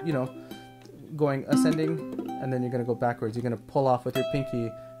as you know, going ascending, and then you're going to go backwards. You're going to pull off with your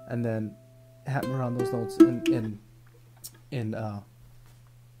pinky and then hammer on those notes in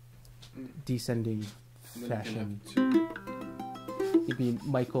descending fashion. He'd be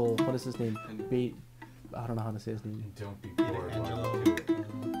Michael, what is his name? I don't know how to say his name. Don't be bored.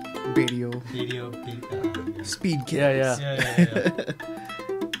 Radio. Speed kids. Yeah.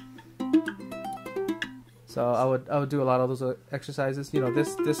 So I would do a lot of those exercises. You know,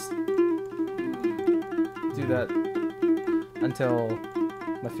 this do that until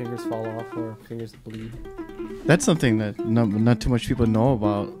my fingers fall off or fingers bleed. That's something that not too much people know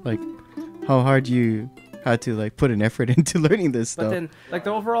about, like how hard you had to like put an effort into learning this stuff. But then, like,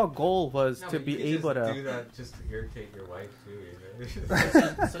 the overall goal was to be able to do that just to irritate your wife too. You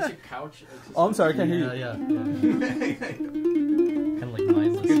know? Such a couch. Oh, I'm sorry, I can't hear you. Yeah. Kind of like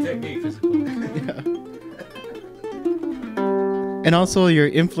mindless. Good technique. Physical. And also your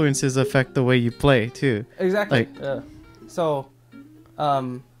influences affect the way you play too. Exactly. Like, so,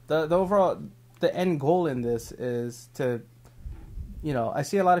 the overall, the end goal in this is to, you know, I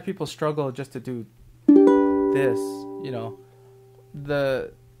see a lot of people struggle just to do this. You know,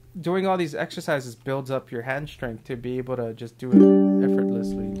 doing all these exercises builds up your hand strength to be able to just do it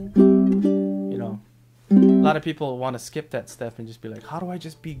effortlessly. You know, a lot of people want to skip that step and just be like, how do I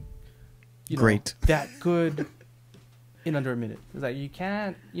just be, you know, great, that good in under a minute? It's like, you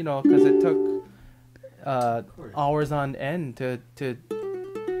can't, you know, because it took hours on end to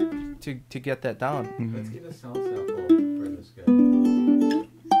get that down. Mm-hmm. Let's get a sound sample for this guy.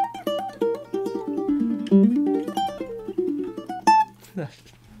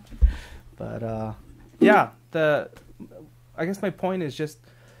 But yeah, I guess my point is just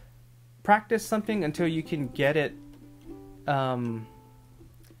practice something until you can get it.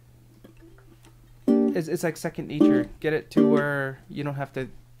 It's like second nature. Get it to where you don't have to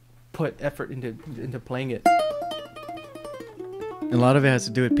put effort into playing it. a lot of it has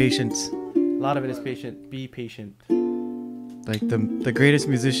to do with patience. A lot of it is patient. Be patient. Like the greatest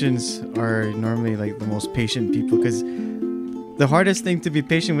musicians are normally like the most patient people, because the hardest thing to be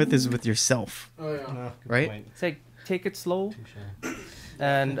patient with is with yourself. Oh yeah. Right? It's like, take it slow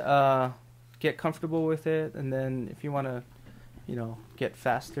and get comfortable with it, and then if you want to, you know, get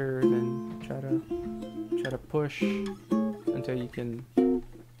faster, then try to push until you can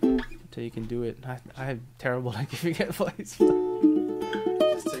do it. I'm terrible at giving advice.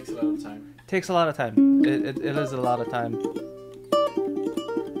 It just takes a lot of time. Takes a lot of time. It is a lot of time.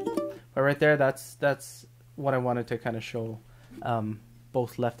 But right there, that's what I wanted to kind of show,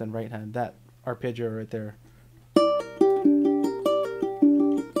 both left and right hand. That arpeggio right there.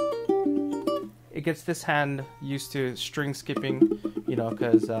 It gets this hand used to string skipping, you know,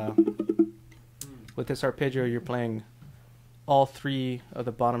 because with this arpeggio you're playing all three of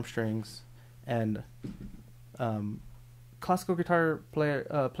the bottom strings, and classical guitar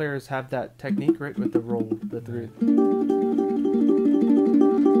players have that technique, right, with the roll, the three.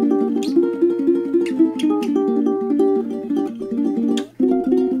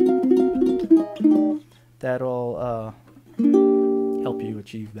 That'll help you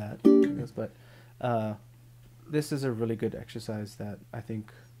achieve that, I guess. But this is a really good exercise that I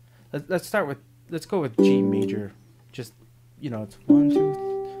think. Let's go with G major. Just, you know, it's 1,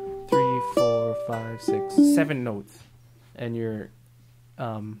 2, 3, 4, 5, 6, 7 notes, and your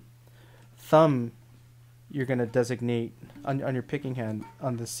thumb, you're gonna designate on your picking hand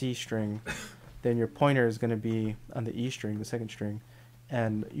on the C string, then your pointer is going to be on the E string, the second string,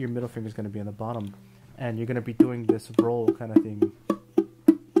 and your middle finger is going to be on the bottom. And you're going to be doing this roll kind of thing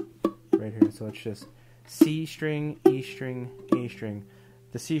right here. So it's just C string, E string, A string.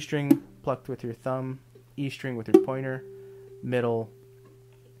 The C string plucked with your thumb, E string with your pointer, middle,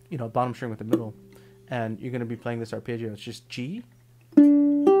 bottom string with the middle. And you're going to be playing this arpeggio. It's just G,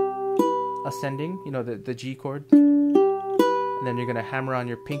 ascending, the G chord. And then you're going to hammer on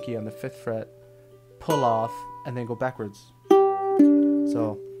your pinky on the 5th fret, pull off, and then go backwards.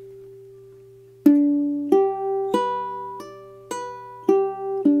 So.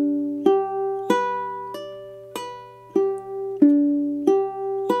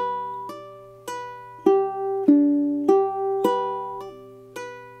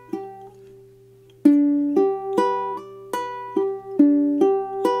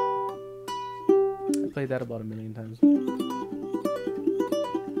 Played that about 1,000,000 times.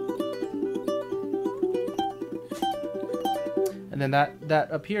 And then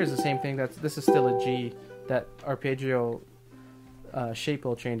that up here is the same thing. This is still a G. That arpeggio shape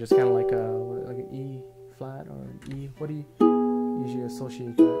will change. It's kind of like an E flat or an E. What do you usually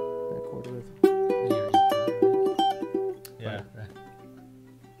associate that chord with? Yeah.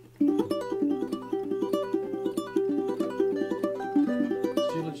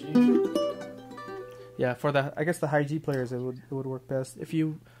 Still a G. Yeah, for I guess the high G players, it would work best. If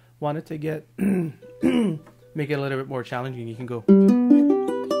you wanted to make it a little bit more challenging, you can go.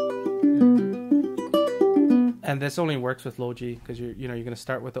 And this only works with low G because you're going to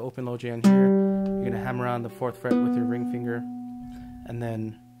start with the open low G on here. You're going to hammer on the 4th fret with your ring finger, and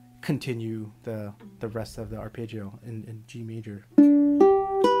then continue the rest of the arpeggio in G major. And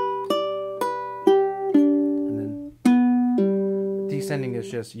then descending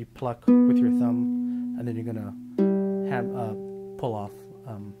is just you pluck with your thumb. And then you're gonna pull off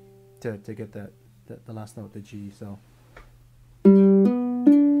to get the last note, the G. So.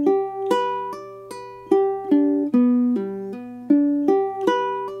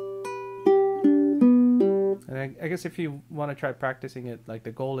 And I guess if you want to try practicing it, like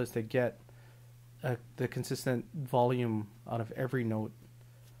the goal is to get the consistent volume out of every note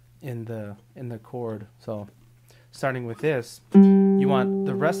in the chord. So. Starting with this, you want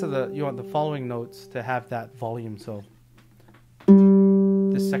the following notes to have that volume. So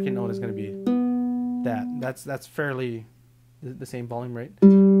this second note is going to be that. That's fairly the same volume, right?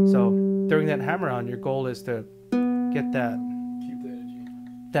 So during that hammer on, your goal is to get that, keep the energy,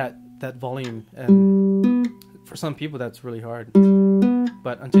 that volume. And for some people, that's really hard.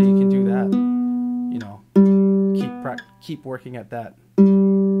 But until you can do that, keep working at that. So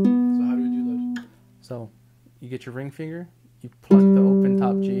how do we do that? So. You get your ring finger, you pluck the open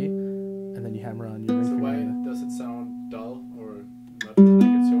top G, and then you hammer on your ring finger. So why does it sound dull or not like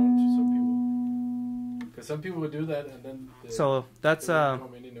its own to some people? Because some people would do that and then they don't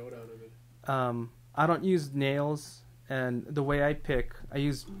come any note out of it. I don't use nails, and the way I pick,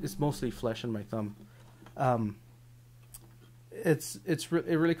 it's mostly flesh in my thumb. It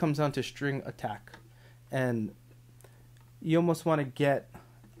really comes down to string attack, and you almost want to get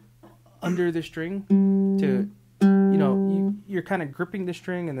under the string to, you're kind of gripping the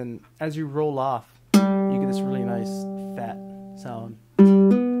string, and then as you roll off, you get this really nice fat sound.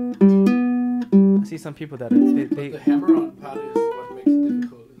 I see some people that the hammer-on part is what makes it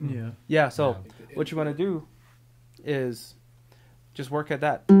difficult. Yeah. Yeah. So what you want to do is just work at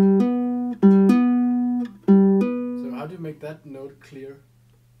that. So how do you make that note clear?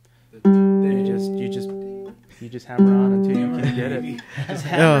 You just hammer on until you can get it. Just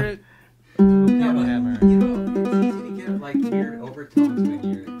hammer it. Hammer. It's easy to get like weird overtones when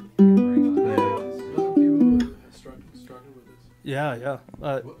you're hammering on it. A lot of people struggle with this. Yeah.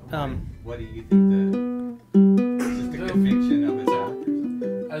 What do you think just the conviction of his act or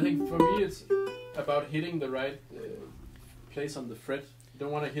something? I think for me it's about hitting the right place on the fret. You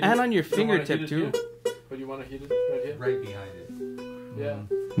don't want to hit and it on your fingertip too. Here, but you want to hit it right here. Right behind it. Yeah.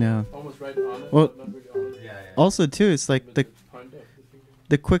 Yeah. Almost right on it. Well, not really on it. Yeah. Also too, it's like the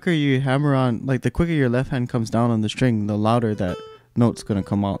quicker you hammer on, like the quicker your left hand comes down on the string, the louder that note's gonna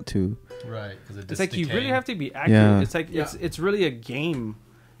come out too. Right, because it's like you really have to be accurate. Yeah. It's like it's really a game,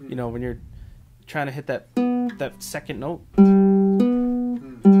 when you're trying to hit that second note.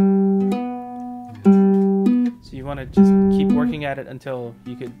 So you want to just keep working at it until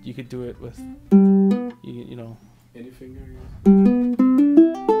you could do it with any finger.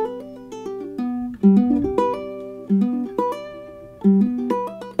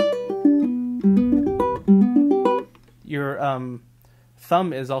 Your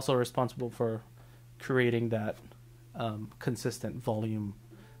thumb is also responsible for creating that consistent volume.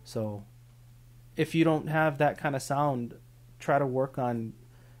 So if you don't have that kind of sound, try to work on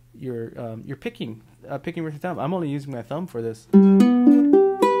your picking with your thumb. I'm only using my thumb for this.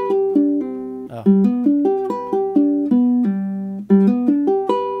 Oh.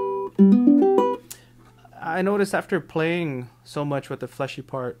 I noticed after playing so much with the fleshy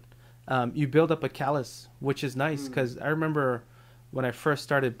part, you build up a callus, which is nice because I remember when I first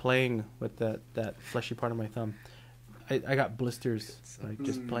started playing with that fleshy part of my thumb, I got blisters like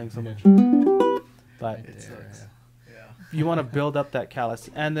just playing so much. But you want to build up that callus,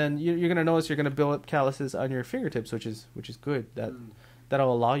 and then you're gonna notice you're gonna build up calluses on your fingertips, which is good.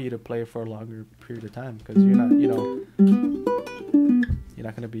 That'll allow you to play for a longer period of time because you're not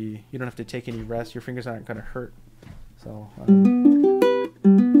gonna be, you don't have to take any rest. Your fingers aren't gonna hurt. So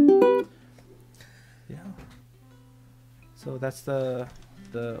yeah. So that's the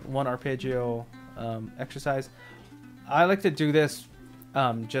one arpeggio exercise. I like to do this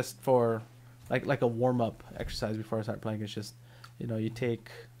just for like a warm up exercise before I start playing. It's just, you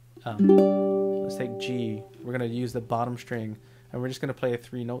take let's take G. We're gonna use the bottom string, and we're just gonna play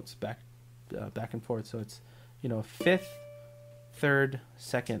 3 notes back and forth. So it's fifth, third,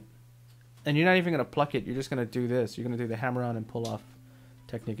 second, and you're not even gonna pluck it. You're just gonna do this. You're gonna do the hammer on and pull off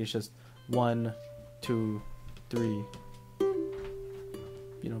technique. It's just 1, 2, 3.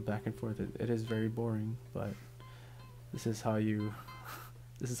 Back and forth. It is very boring, but this is how you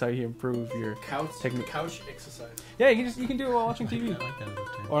improve your technique. Couch exercise. Yeah, you can do it while watching TV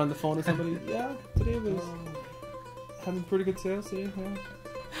or on the phone with somebody. Yeah, today was having pretty good sales. Yeah.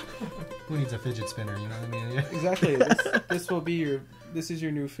 Who needs a fidget spinner? You know what I mean? Yeah. Exactly. This is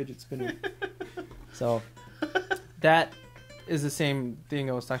your new fidget spinner. So that is the same thing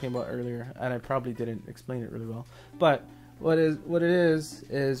I was talking about earlier, and I probably didn't explain it really well. But what it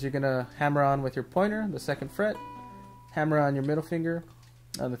is you're gonna hammer on with your pointer, the 2nd fret, hammer on your middle finger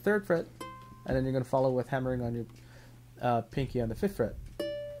on the 3rd fret, and then you're gonna follow with hammering on your pinky on the 5th fret,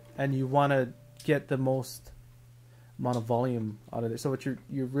 and you want to get the most amount of volume out of it. So what you're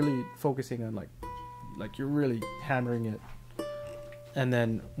really focusing on, like you're really hammering it, and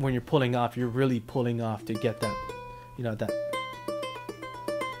then when you're pulling off, you're really pulling off to get that,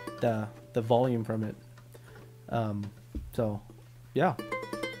 the volume from it. So yeah.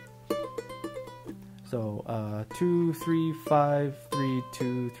 So 2 3 5 3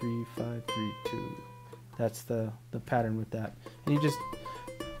 2 3 5 3 2. That's the pattern with that. And you just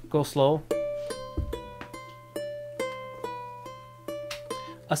go slow.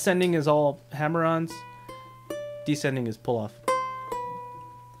 Ascending is all hammer-ons. Descending is pull-off.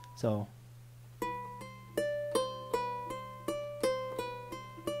 So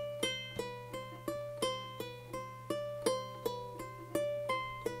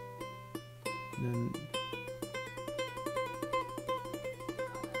then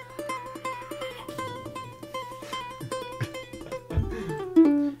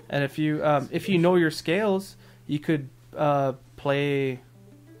and if you know your scales, you could play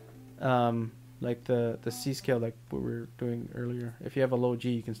like the C scale, like what we were doing earlier. If you have a low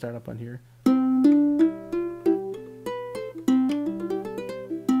G, you can start up on here.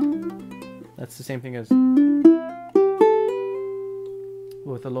 That's the same thing as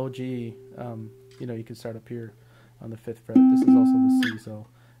with a low G. You can start up here on the 5th fret. This is also the C, so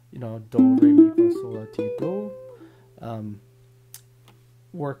do, re, mi, fa, sol, la, ti, do.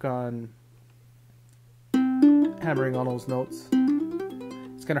 Work on hammering on those notes.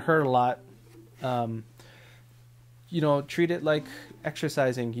 It's gonna hurt a lot. Treat it like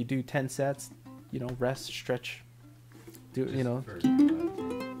exercising. You do 10 sets. Rest, stretch. Do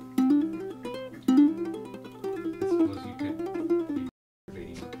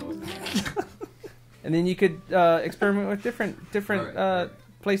and then you could experiment with different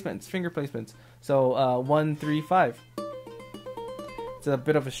placements, finger placements. So 1 3 5. It's a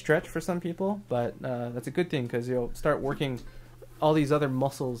bit of a stretch for some people, but that's a good thing because you'll start working all these other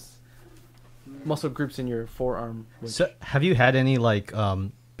muscle groups in your forearm. So have you had any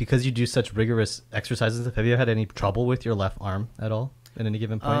because you do such rigorous exercises, have you had any trouble with your left arm at all at any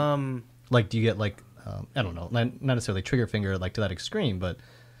given point? Do you get I don't know, not necessarily trigger finger to that extreme, but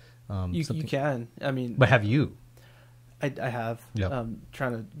you can. I mean, but have you? I have. Yep.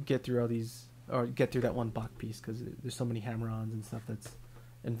 Trying to get through all these, or get through that one Bach piece because there's so many hammer-ons and stuff that's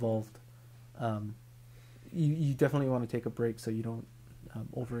involved. You definitely want to take a break so you don't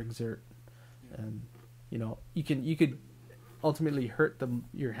overexert, and you could ultimately hurt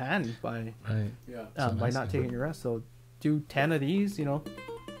your hand by by not taking your rest. So do 10 of these, and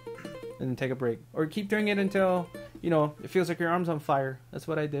then take a break, or keep doing it until it feels like your arm's on fire. That's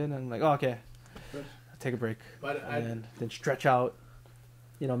what I did. I'm like, oh, okay, I'll take a break, and then stretch out.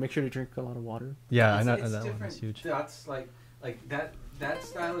 make sure to drink a lot of water. Yeah, I It's- know it's that one different. is huge. That's like that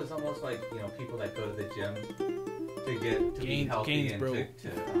style is almost like people that go to the gym to be Gains, healthy and bro.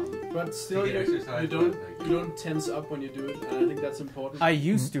 to But still, get exercise, you don't but, you don't tense up when you do it, and I think that's important. I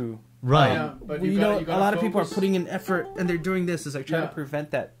used to. Right. Yeah, but You you know, gotta a lot of people are focus. putting in effort and they're doing this. Is like trying Yeah. to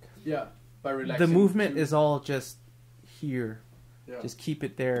prevent that. Yeah, by relaxing. The movement too. is all just here. Yeah. Just keep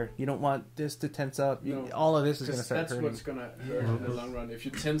it there. You don't want this to tense up. No. All of this is going to Because start that's hurting. what's gonna hurt in the long run. If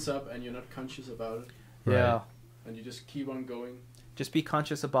you tense up and you're not conscious about it, Yeah. and you just keep on going. Just be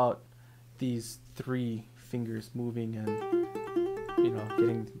conscious about these 3 fingers moving and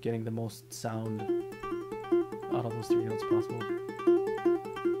getting the most sound out of those 3 notes possible.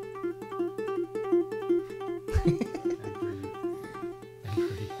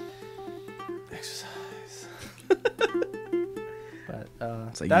 Exercise. But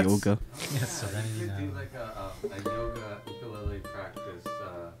It's like that's- yoga. Yeah, serenity you now. could do like a yoga ukulele practice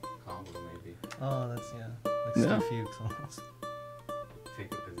combo maybe. Oh, that's like Yeah. Steve Fuchs almost.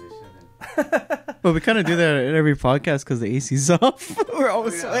 Take a position and But we kind of do that at every podcast because the AC's off. We're all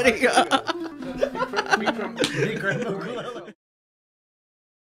sweating.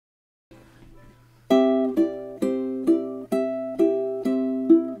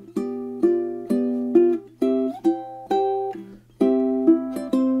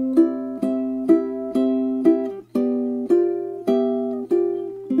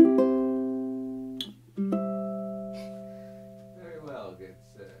 very well, good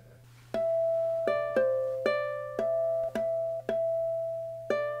sir.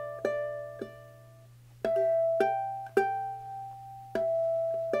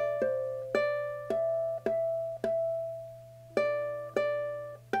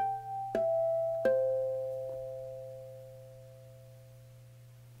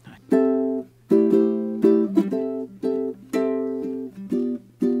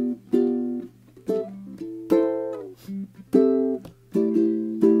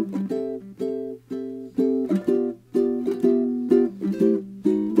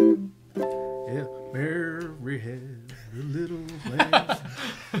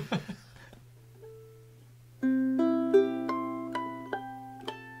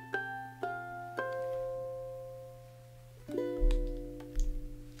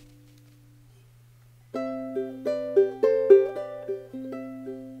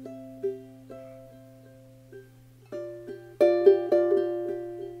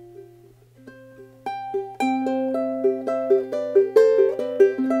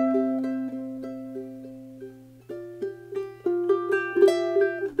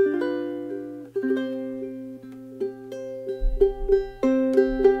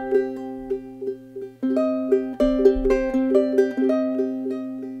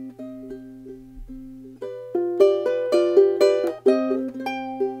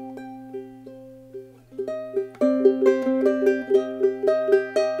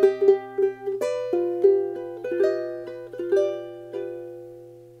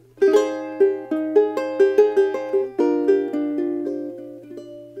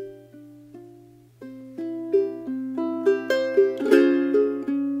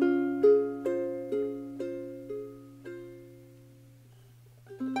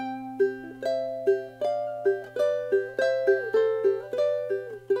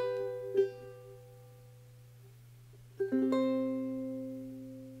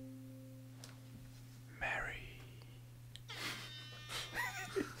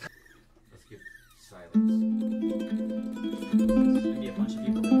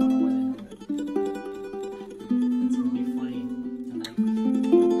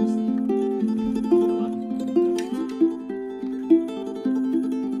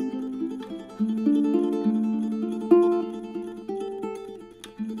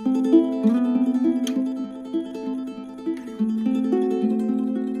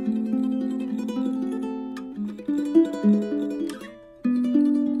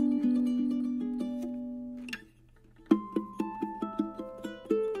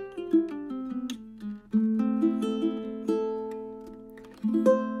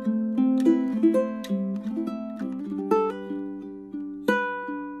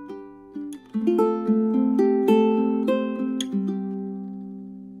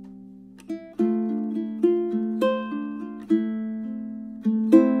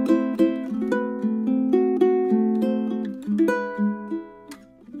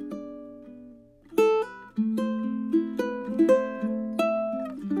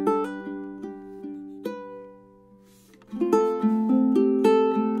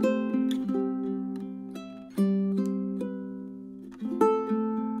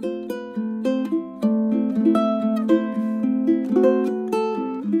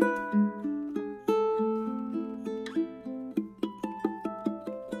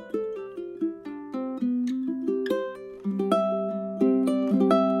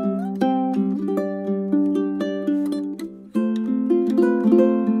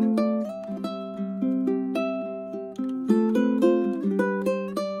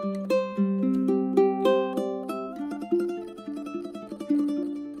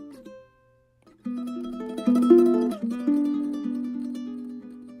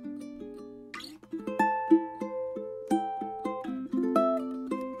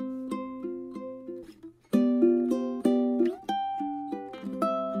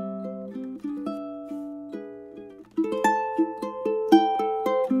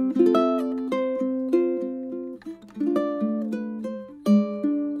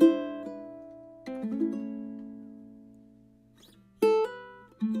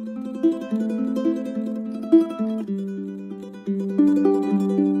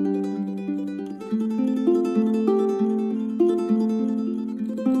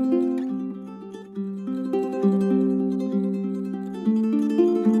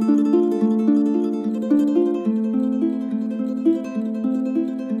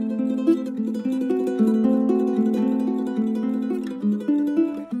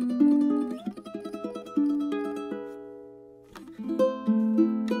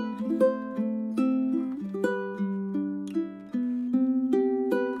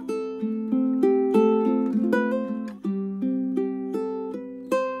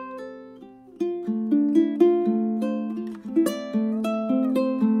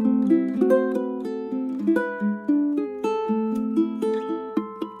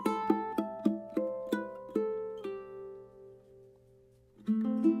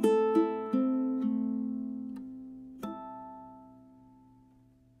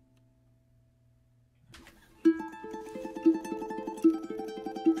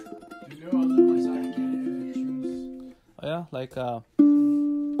 like That's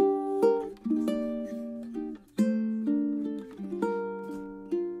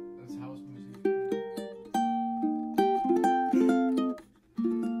house music.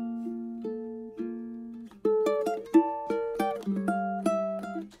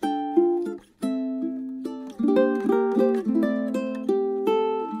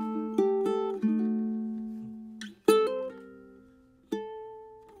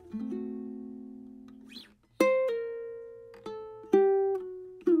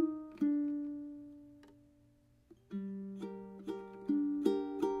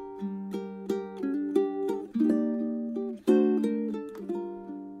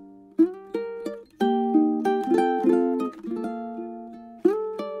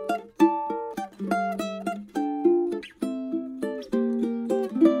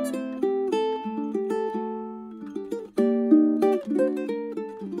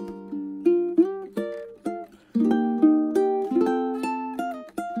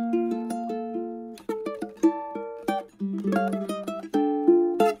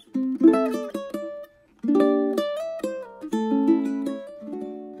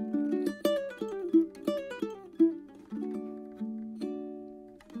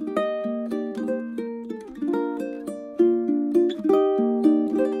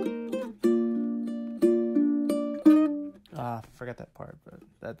 forget that part,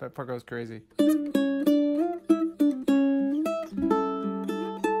 but that part goes crazy.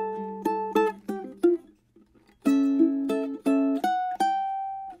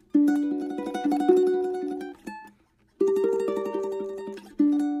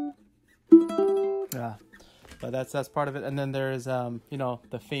 Yeah, but that's part of it. And then there is you know,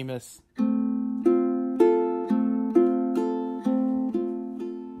 the famous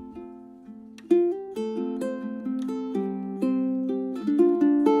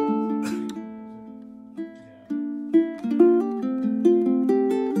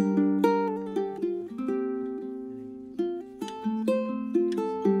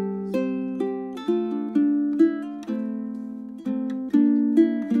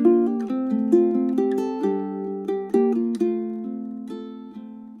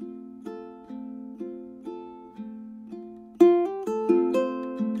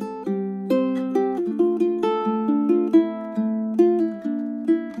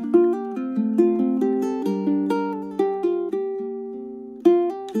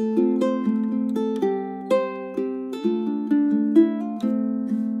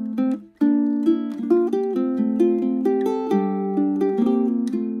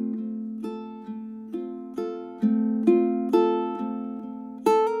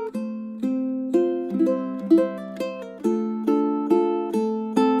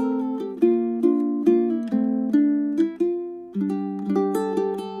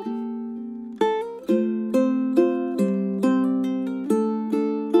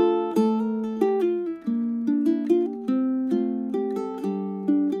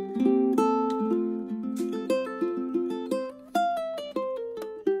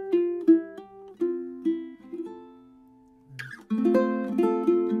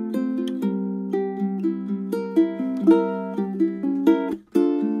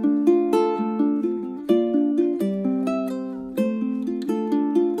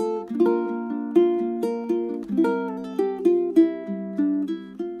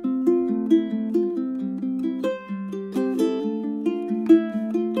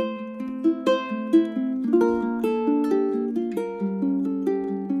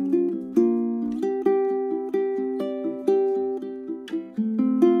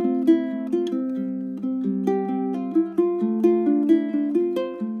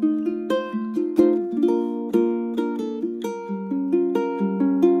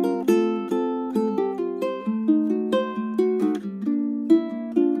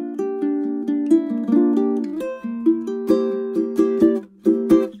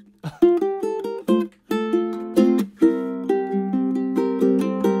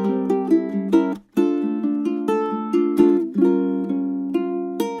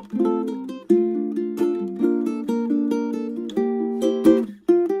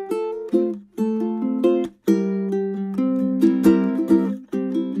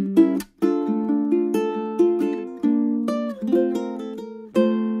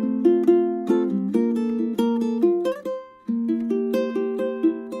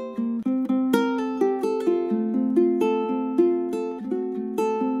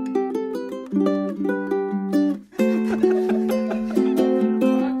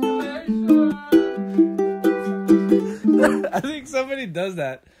I think somebody does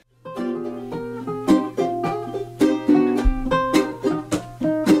that.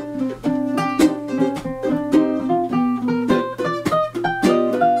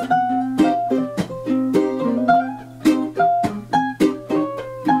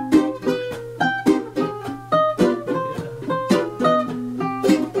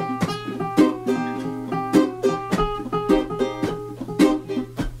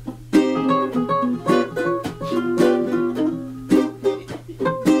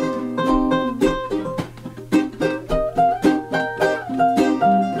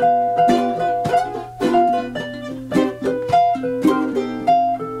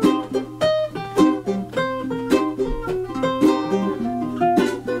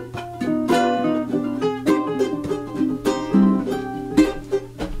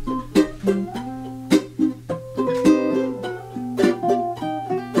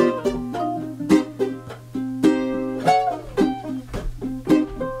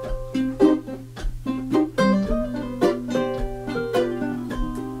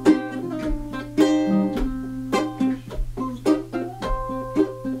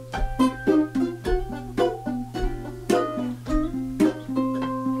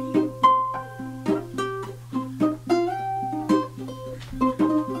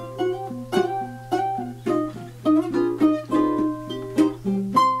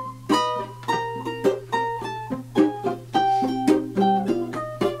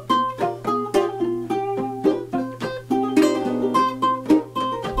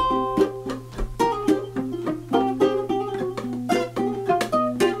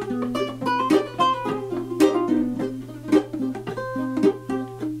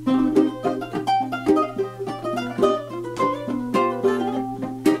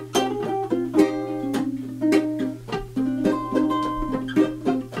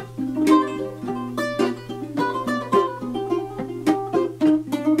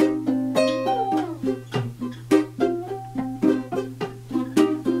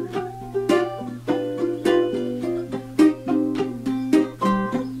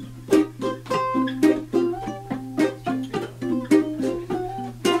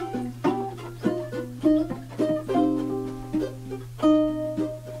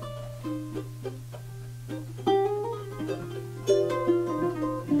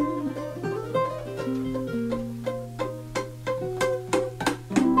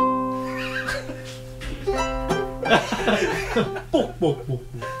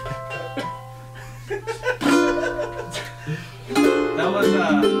 That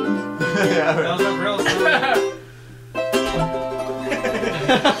was a real song.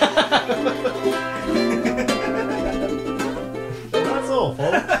 That's all,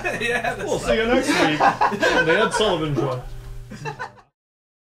 folks. Yeah, We'll see you next week on the Ed Sullivan Show.